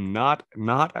 I am not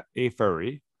a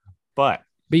furry, but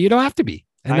you don't have to be.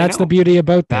 And I that's know. the beauty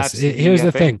about this. That's Here's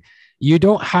the thing. thing. You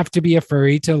don't have to be a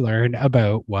furry to learn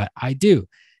about what I do.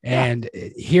 And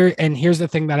here's the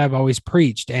thing that I've always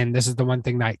preached. And this is the one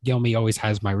thing that Guilmy always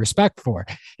has my respect for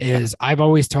is I've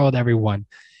always told everyone,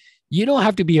 you don't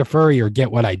have to be a furry or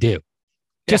get what I do.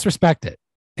 Just respect it.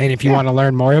 And if you want to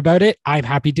learn more about it, I'm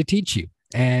happy to teach you.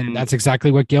 And that's exactly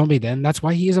what Guilmy then. That's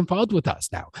why he is involved with us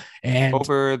now. And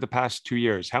over the past 2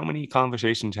 years, how many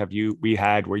conversations have we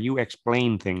had where you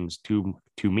explain things to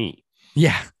me?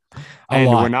 Yeah. And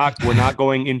we're not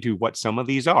going into what some of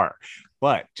these are,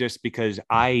 but just because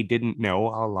I didn't know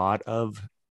a lot of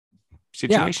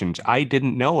situations, I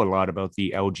didn't know a lot about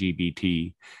the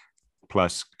LGBT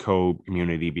plus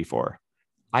community before.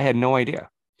 I had no idea.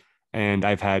 And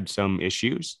I've had some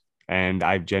issues. And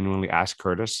I've genuinely asked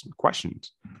Curtis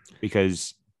questions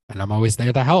and I'm always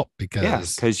there to help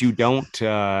because you don't,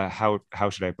 how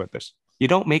should I put this? You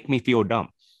don't make me feel dumb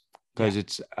because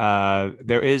it's,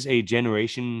 there is a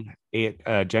generational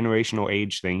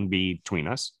age thing between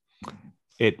us.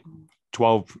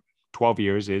 12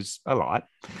 years is a lot.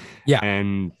 Yeah.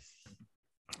 And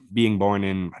being born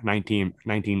in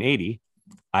 1980,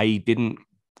 I didn't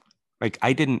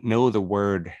know the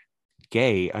word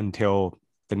gay until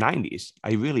the 90s.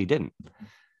 I really didn't.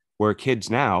 Where kids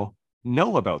now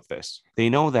know about this. They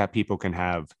know that people can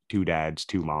have 2 dads,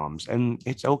 2 moms, and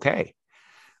it's okay.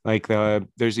 Like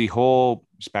there's the whole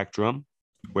spectrum,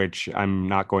 which I'm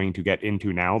not going to get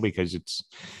into now because it's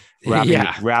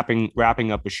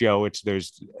wrapping up a show.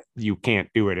 You can't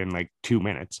do it in like 2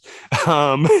 minutes.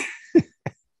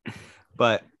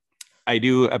 But I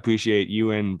do appreciate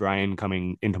you and Brian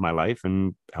coming into my life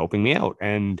and helping me out,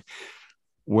 and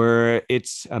where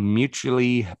it's a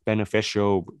mutually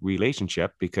beneficial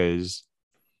relationship because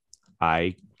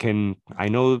I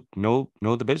know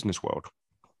the business world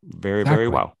very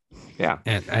well. Yeah.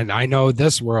 And I know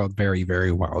this world very,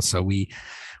 very well. So we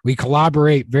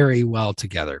collaborate very well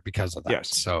together because of that.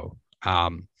 Yes. So,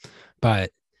 but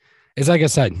it's like I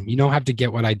said, you don't have to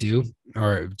get what I do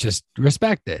or just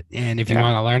respect it. And if you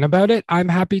want to learn about it, I'm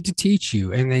happy to teach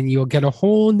you. And then you'll get a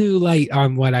whole new light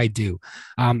on what I do.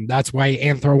 That's why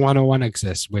Anthro 101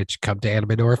 exists, which come to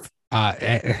Anime North.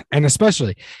 And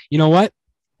especially, you know what?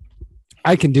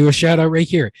 I can do a shout out right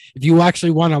here. If you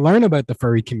actually want to learn about the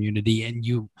furry community and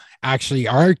you actually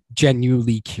are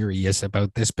genuinely curious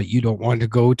about this, but you don't want to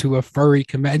go to a furry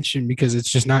convention because it's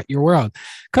just not your world,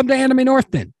 come to Anime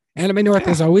North then. Anime North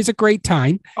is always a great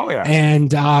time. Oh yeah.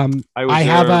 And I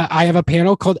have a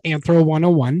panel called Anthro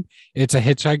 101. It's a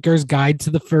hitchhiker's guide to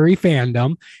the furry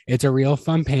fandom. It's a real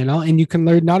fun panel, and you can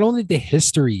learn not only the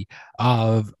history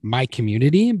of my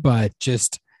community, but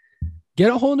just get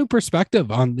a whole new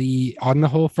perspective on the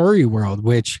whole furry world,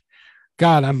 which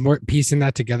God, I'm piecing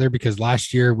that together because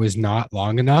last year was not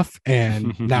long enough.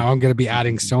 And now I'm going to be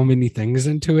adding so many things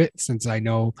into it since I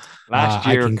know last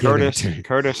year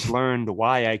Curtis learned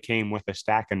why I came with a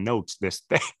stack of notes this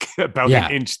thick, about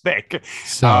an inch thick.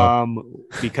 So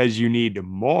because you need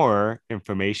more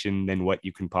information than what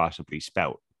you can possibly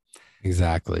spout.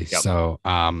 Exactly. Yep. So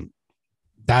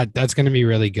that's going to be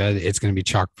really good. It's going to be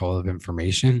chock full of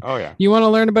information. Oh yeah. You want to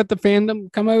learn about the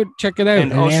fandom? Come out, check it out.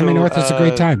 And also, Anime North is a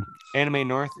great time. Anime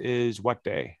North is what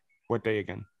day? What day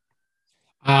again?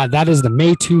 That is the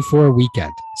May 2-4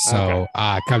 weekend. So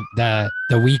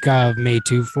the week of May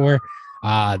 2-4,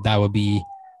 that would be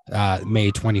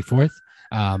May 24th.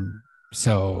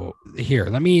 So here,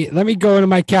 let me go into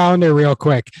my calendar real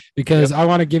quick because I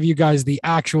want to give you guys the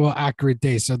actual accurate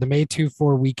day. So the May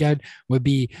 2-4 weekend would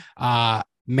be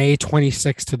May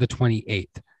 26th to the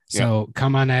 28th. So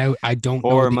come on out. I don't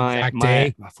know the exact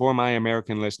day. For my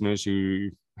American listeners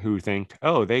who think,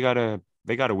 oh, they got a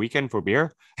weekend for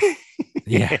beer.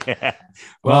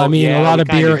 Well, I mean, a lot of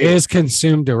beer is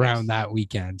consumed around that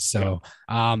weekend. So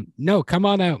no, come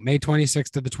on out May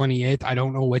 26th to the 28th. I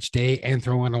don't know which day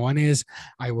Anthro 101 is.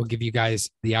 I will give you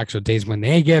guys the actual days when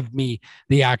they give me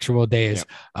the actual days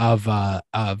of the,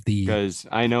 because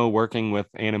I know working with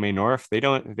Anime North, they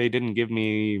didn't give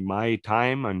me my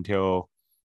time until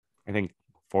I think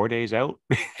 4 days out.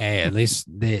 Hey, at least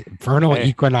the vernal Hey.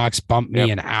 equinox bumped me Yep.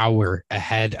 an hour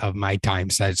ahead of my time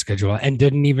set schedule and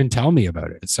didn't even tell me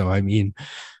about it. So, I mean,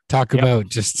 talk Yep. about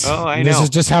just Oh, I this know. is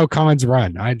just how cons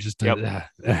run. I just Yep.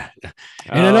 it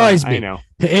annoys me. I know.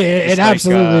 It Just like,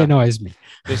 absolutely annoys me.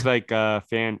 Just like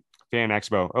fan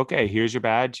expo. Okay, here's your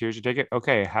badge. Here's your ticket.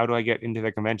 Okay, how do I get into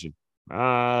the convention?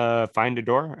 Find a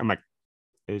door. I'm like,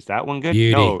 is that one good?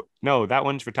 Beauty. No, that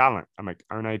one's for talent. I'm like,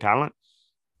 aren't I talent?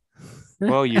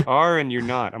 Well, you are and you're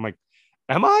not. I'm like,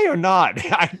 am I or not?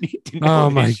 I need to know. Oh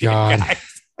my this shit, God.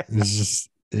 guys. It's just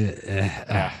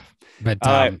but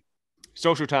All right.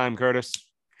 Social time, Curtis.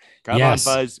 Come Yes.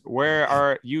 on, Fuzz. Where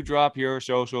are you? Drop your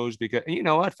socials because you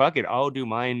know what? Fuck it. I'll do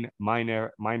mine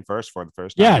first for the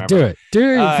first time. yeah, ever. do it.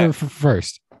 Do it All for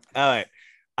first. All right.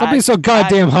 Don't be so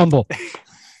goddamn humble.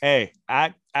 Hey,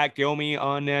 at Guilmy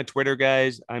on Twitter,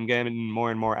 guys. I'm getting more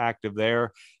and more active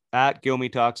there. At Guilmy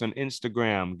Talks on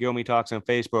Instagram, Guilmy Talks on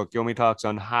Facebook, Guilmy Talks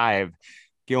on Hive,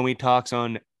 Guilmy Talks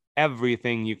on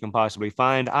everything you can possibly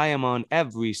find. I am on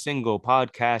every single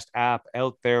podcast app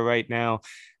out there right now.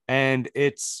 And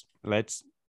let's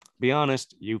be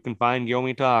honest, you can find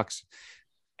Guilmy Talks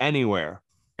anywhere.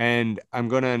 And I'm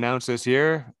going to announce this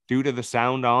here due to the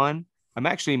sound on. I'm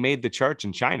actually made the charts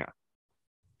in China.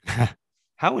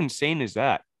 How insane is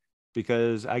that?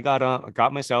 Because I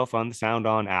got myself on the Sound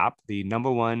On app, the number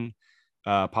one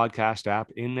podcast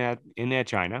app in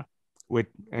China.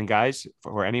 And guys,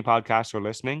 for any podcaster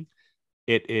listening,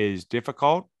 it is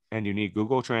difficult, and you need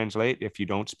Google Translate if you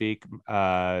don't speak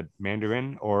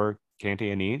Mandarin or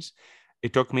Cantonese.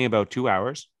 It took me about 2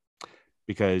 hours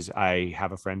because I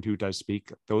have a friend who does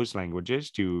speak those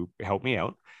languages to help me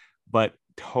out. But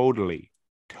totally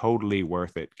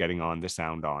worth it getting on the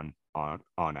Sound On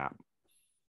app.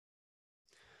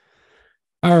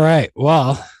 All right.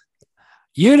 Well,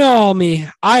 you know me.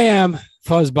 I am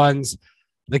Fuzz Buns,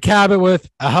 the cabin with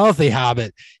a healthy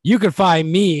habit. You can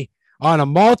find me on a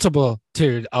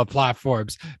multitude of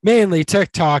platforms, mainly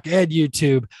TikTok and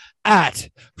YouTube at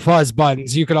Fuzz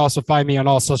Buttons. You can also find me on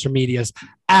all social medias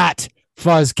at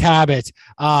Fuzz Cabot.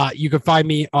 You can find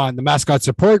me on the Mascot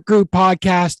Support Group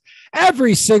podcast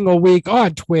every single week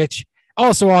on Twitch,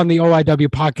 also on the OIW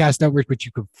Podcast Network, which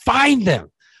you can find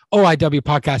them.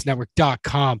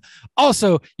 OIWpodcastnetwork.com.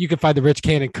 Also, you can find the Rich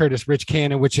Cannon, Curtis Rich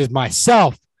Cannon, which is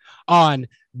myself, on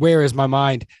Where Is My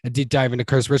Mind? A deep dive into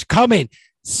Curtis Rich, coming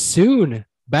soon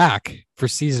back for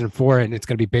season 4, and it's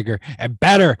going to be bigger and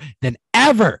better than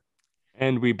ever.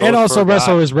 And we both also forgot.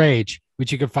 Wrestle is Rage,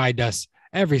 which you can find us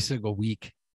every single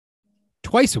week,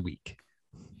 twice a week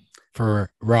for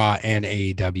Raw and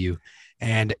AEW.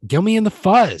 And Guilmy and the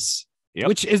Fuzz,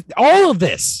 which is all of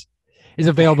this is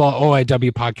available at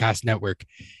OIW Podcast Network,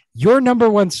 your number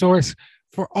one source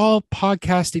for all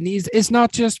podcasting needs. It's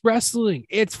not just wrestling,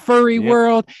 it's furry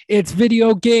world, it's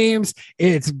video games,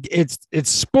 it's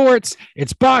sports,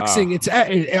 it's boxing, it's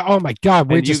oh my God,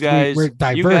 we're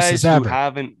diverse as ever. Who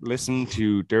haven't listened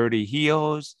to Dirty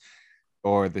Heels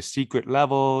or the Secret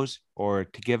Levels or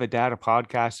To Give a Dad a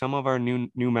podcast, some of our new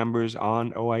members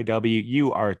on OIW,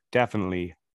 you are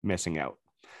definitely missing out.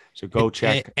 So go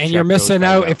check. And you're missing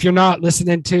out if you're not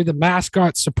listening to the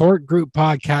Mascot Support Group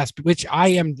podcast, which I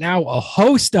am now a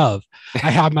host of.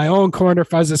 I have my own corner,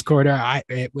 Fuzz's Corner,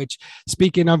 which,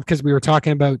 speaking of, because we were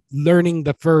talking about learning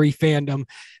the furry fandom,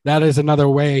 that is another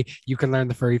way you can learn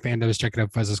the furry fandom, is checking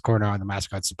out Fuzz's Corner on the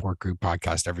Mascot Support Group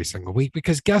podcast every single week.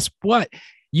 Because guess what?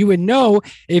 You would know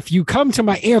if you come to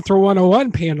my Anthro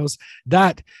 101 panels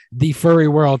that the furry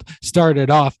world started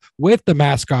off with the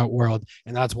mascot world.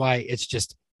 And that's why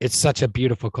it's such a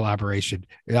beautiful collaboration.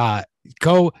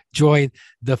 Go join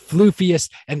the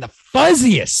floofiest and the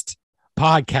fuzziest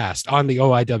podcast on the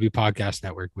OIW Podcast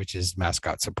Network, which is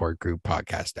Mascot Support Group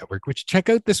Podcast Network, which check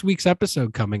out this week's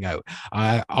episode coming out.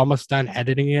 Almost done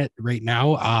editing it right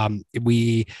now.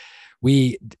 We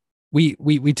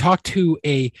talked to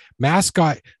a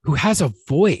mascot who has a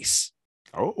voice.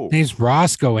 Oh, his name's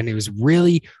Roscoe, and it was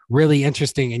really, really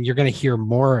interesting. And you're going to hear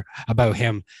more about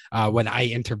him when I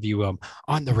interview him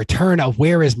on the return of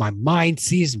Where Is My Mind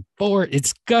season 4.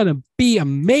 It's going to be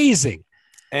amazing.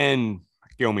 And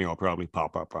Guilmy will probably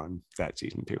pop up on that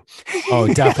season too.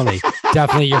 Oh, definitely.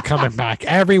 Definitely. You're coming back.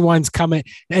 Everyone's coming.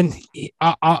 And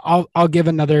I'll give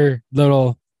another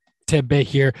little tidbit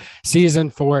here. Season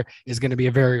 4 is going to be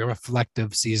a very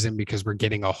reflective season because we're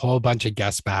getting a whole bunch of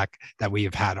guests back that we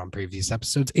have had on previous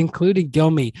episodes, including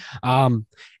Guilmy.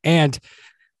 And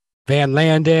Van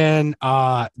Landen.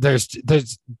 There's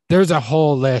a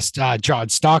whole list. John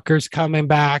Stalker's coming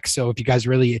back. So if you guys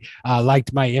really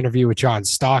liked my interview with John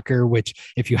Stalker, which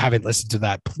if you haven't listened to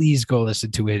that, please go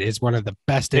listen to it. It's one of the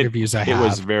best interviews I have. It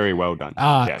was very well done.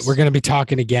 Yes. We're going to be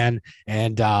talking again,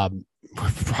 and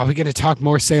we're probably going to talk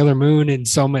more Sailor Moon and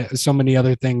so many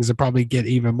other things, and probably get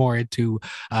even more into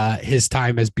his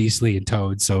time as Beastly and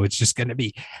Toad. So it's just going to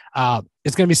be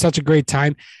such a great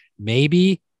time.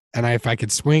 Maybe. And if I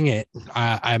could swing it,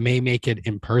 I may make it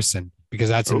in person, because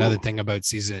that's another thing about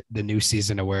the new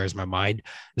season of Where Is My Mind.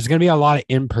 There's going to be a lot of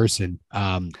in-person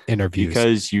interviews.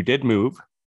 Because you did move.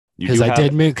 Because I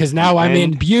did move. Because now I'm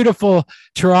in beautiful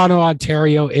Toronto,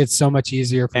 Ontario. It's so much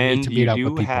easier for me to meet up with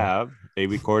people. And you have a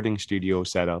recording studio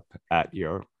set up at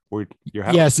your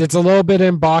house. Yes, it's a little bit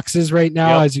in boxes right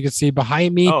now, as you can see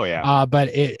behind me. Oh yeah, but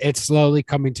it's slowly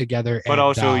coming together. But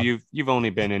also, you've only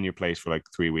been in your place for like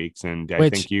 3 weeks, and I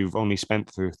think you've only spent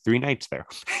 3 nights there.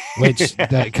 Which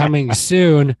coming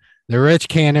soon, the Rich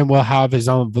Cannon will have his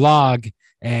own vlog,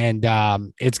 and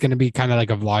it's going to be kind of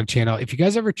like a vlog channel. If you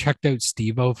guys ever checked out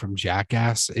Steve-O from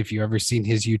Jackass, if you ever seen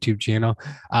his YouTube channel,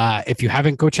 if you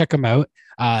haven't, go check him out.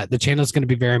 The channel is going to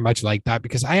be very much like that,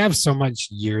 because I have so much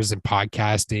years in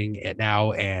podcasting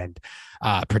now, and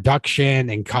production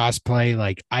and cosplay.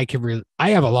 Like I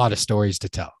have a lot of stories to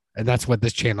tell, and that's what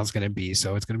this channel is going to be.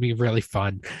 So it's going to be really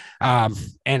fun. And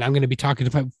I'm going to be talking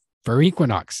about Fur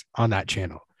Equinox on that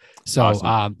channel. So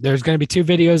awesome. There's going to be 2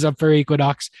 videos up for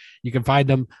Equinox. You can find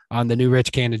them on the new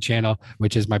Rich Cannon channel,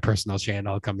 which is my personal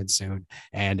channel, coming soon.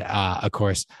 And of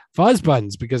course, Fuzz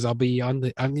Buttons, because I'm going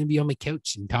to be on my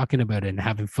couch and talking about it and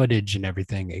having footage and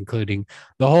everything, including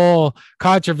the whole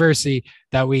controversy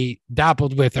that we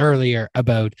dappled with earlier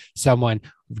about someone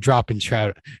dropping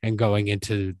trout and going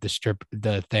into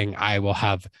the thing. I will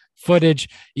have footage,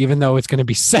 even though it's going to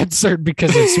be censored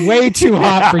because it's way too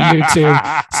hot for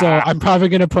YouTube. So I'm probably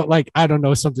going to put, like, I don't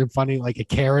know, something funny like a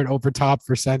carrot over top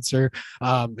for censor,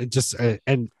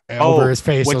 and over his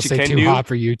face will say too hot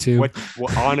for YouTube.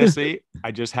 Honestly,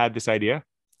 I just had this idea.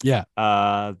 Yeah.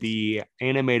 The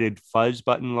animated Fuzz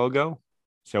button logo,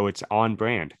 so it's on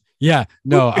brand. Yeah,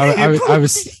 no, I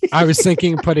was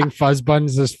thinking putting Fuzz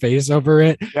Buns' face over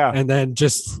it, and then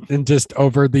just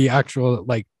over the actual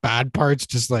like bad parts,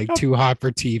 just like too hot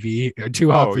for TV or too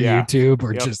hot for YouTube,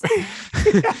 or just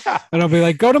and I'll be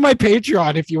like, go to my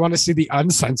Patreon if you want to see the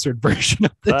uncensored version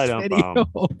of this video.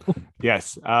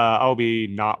 Yes, I'll be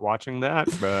not watching that,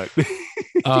 but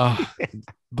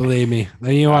believe me,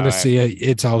 then you want to see it,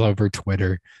 it's all over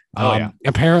Twitter.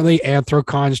 Apparently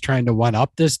Anthrocon's trying to one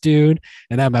up this dude,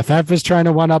 and MFF is trying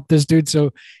to one up this dude.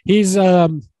 So he's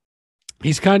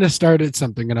kind of started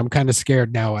something, and I'm kind of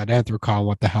scared now at Anthrocon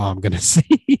what the hell I'm gonna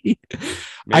see.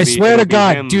 I swear to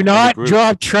God, do not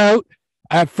drop trout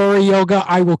at Furry Yoga.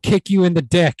 I will kick you in the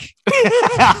dick.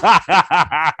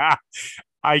 I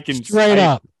can straight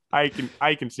up. I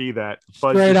can see that.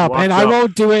 Straight up. And I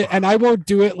won't do it. And I won't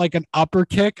do it like an upper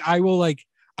kick. I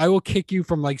will kick you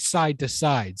from like side to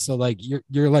side. So like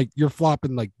you're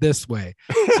flopping like this way.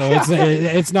 So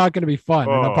it's not going to be fun.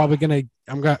 And I'm probably going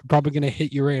to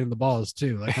hit you right in the balls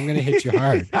too. Like I'm going to hit you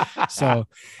hard. So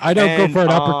I don't go for an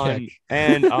upper kick.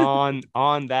 And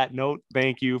on that note,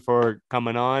 thank you for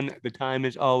coming on. The time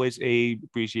is always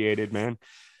appreciated, man.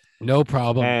 No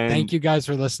problem. And thank you guys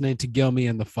for listening to Guilmy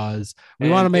and the Fuzz. We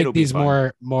want to make these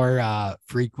more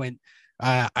frequent.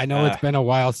 I know it's been a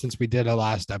while since we did a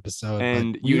last episode,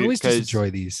 and we always just enjoy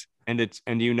these. And it's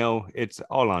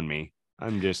all on me.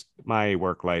 My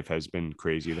work life has been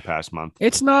crazy the past month.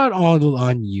 It's not all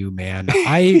on you, man.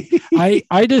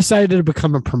 I decided to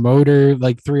become a promoter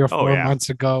like 3 or 4 months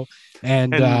ago,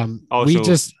 and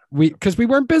also, because we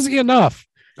weren't busy enough.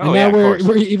 And now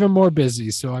we're even more busy.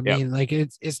 So I mean, like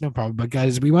it's no problem. But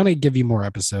guys, we want to give you more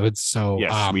episodes. So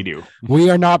yes, we do.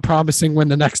 We are not promising when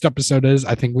the next episode is.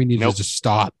 I think we need to just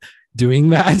stop doing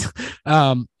that.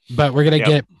 But we're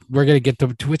gonna get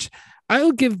to which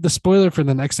I'll give the spoiler for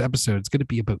the next episode. It's gonna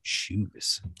be about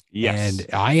shoes. Yes.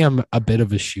 And I am a bit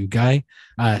of a shoe guy,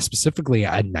 specifically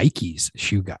a Nike's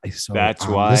shoe guy. So that's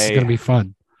why this is gonna be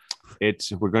fun.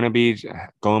 We're gonna be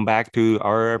going back to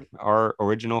our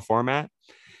original format.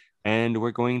 And we're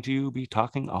going to be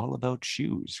talking all about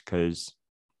shoes, because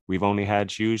we've only had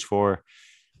shoes for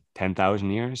 10,000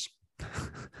 years.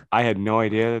 I had no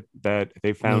idea that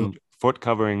they found foot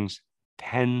coverings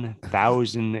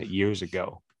 10,000 years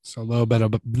ago. So a little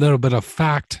bit of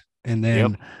fact, and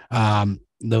then a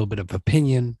little bit of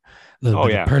opinion, a little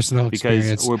bit of personal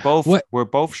experience. Because we're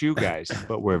both shoe guys,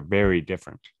 but we're very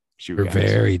different shoe guys. We're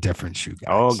very different shoe guys.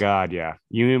 Oh God, yeah.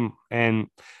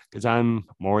 Because I'm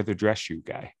more the dress shoe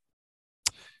guy.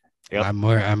 Yep.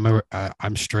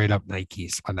 I'm straight up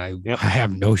Nikes, and I Yep.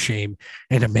 have no shame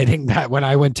in admitting that when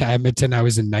I went to Edmonton, I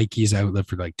was in Nikes outlet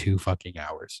for like 2 fucking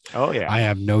hours. Oh yeah. I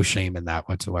have no shame in that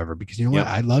whatsoever because you know what? Yep.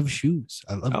 I love shoes.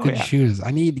 I love Oh, good yeah. shoes.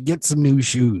 I need to get some new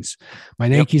shoes. My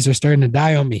Yep. Nikes are starting to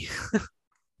die on me.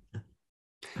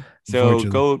 So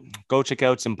Unfortunately. go check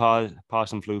out some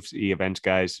Possum Floofs events,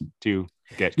 guys, to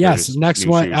get Yes, Curtis next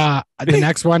new one. shoes. The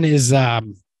next one is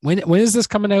when is this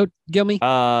coming out, Gilmy?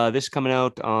 This is coming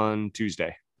out on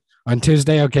Tuesday. On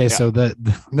Tuesday. Okay, Yeah. so the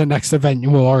next event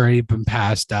will already been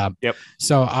passed. Yep.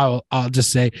 So I'll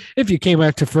just say if you came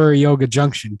out to Furry Yoga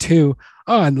Junction 2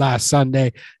 on last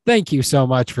Sunday, thank you so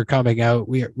much for coming out.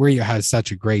 We had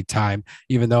such a great time,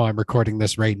 even though I'm recording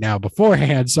this right now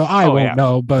beforehand, so I won't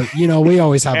know. But you know, we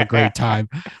always have a great time.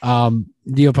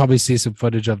 You'll probably see some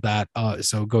footage of that.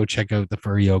 So go check out the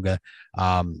Furry Yoga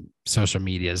social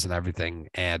medias and everything,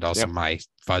 and also my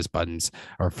Fuzz Buttons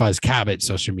or Fuzz Cabot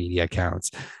social media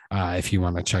accounts if you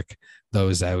want to check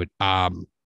those out.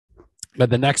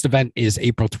 But the next event is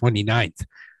April 29th.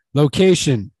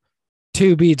 Location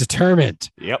to be determined.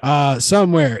 Yep.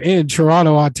 Somewhere in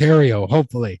Toronto, Ontario,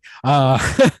 hopefully.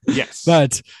 Yes.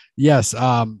 But yes,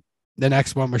 the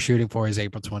next one we're shooting for is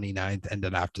April 29th. And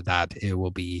then after that, it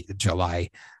will be July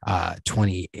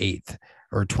 28th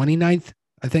or 29th.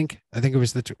 I think it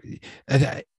was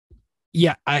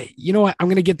you know what? I'm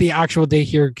going to get the actual date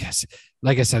here because,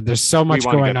 like I said, there's so much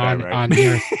going on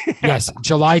here. Yes,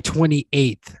 July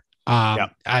 28th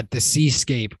at the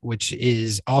Seascape, which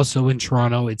is also in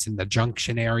Toronto. It's in the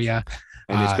Junction area.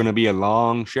 And it's going to be a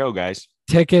long show, guys.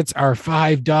 Tickets are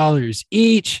 $5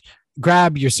 each.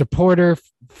 Grab your supporter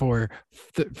for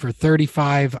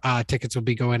 35. Tickets will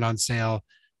be going on sale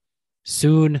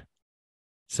soon,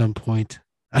 some point.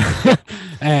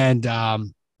 And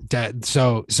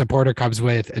so supporter comes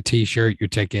with a t-shirt, your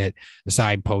ticket, a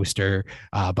signed poster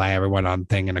by everyone on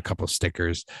thing, and a couple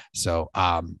stickers. So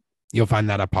you'll find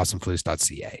that at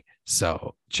possumfloos.ca.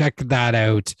 So check that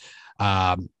out.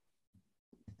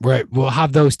 We'll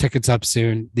have those tickets up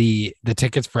soon. The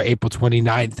tickets for April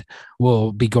 29th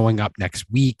will be going up next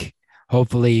week.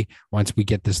 Hopefully, once we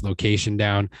get this location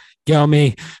down.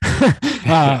 Gilmy,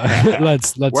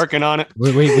 let's working on it.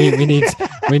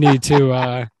 We need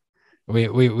to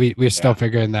we're still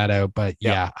figuring that out, but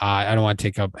I don't want to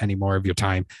take up any more of your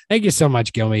time. Thank you so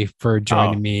much, Gilmy, for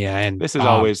joining me. And this is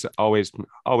always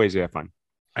fun.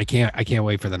 I can't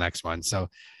wait for the next one. So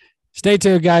stay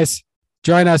tuned, guys.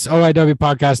 Join us,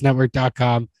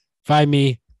 OIWPodcastNetwork.com. Find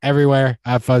me everywhere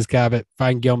at Fuzz Cabot.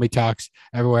 Find Guilmy Talks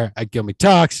everywhere at Guilmy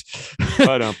Talks.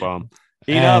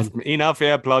 Enough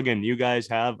plugging. You guys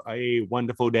have a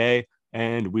wonderful day,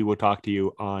 and we will talk to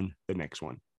you on the next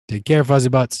one. Take care, Fuzzy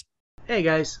Butts. Hey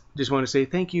guys, just want to say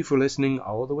thank you for listening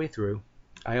all the way through.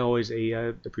 I always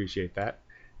appreciate that.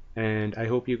 And I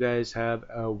hope you guys have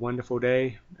a wonderful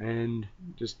day, and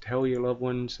just tell your loved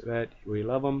ones that we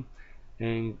love them.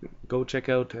 And go check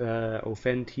out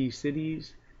Offend T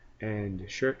Cities and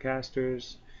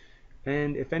Shirtcasters.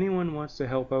 And if anyone wants to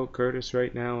help out Curtis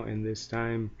right now in this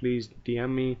time, please DM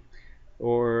me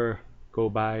or go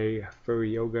buy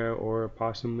Furry Yoga or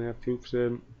Possum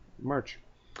Floofs merch.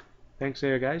 Thanks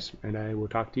there, guys, and I will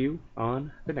talk to you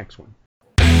on the next one.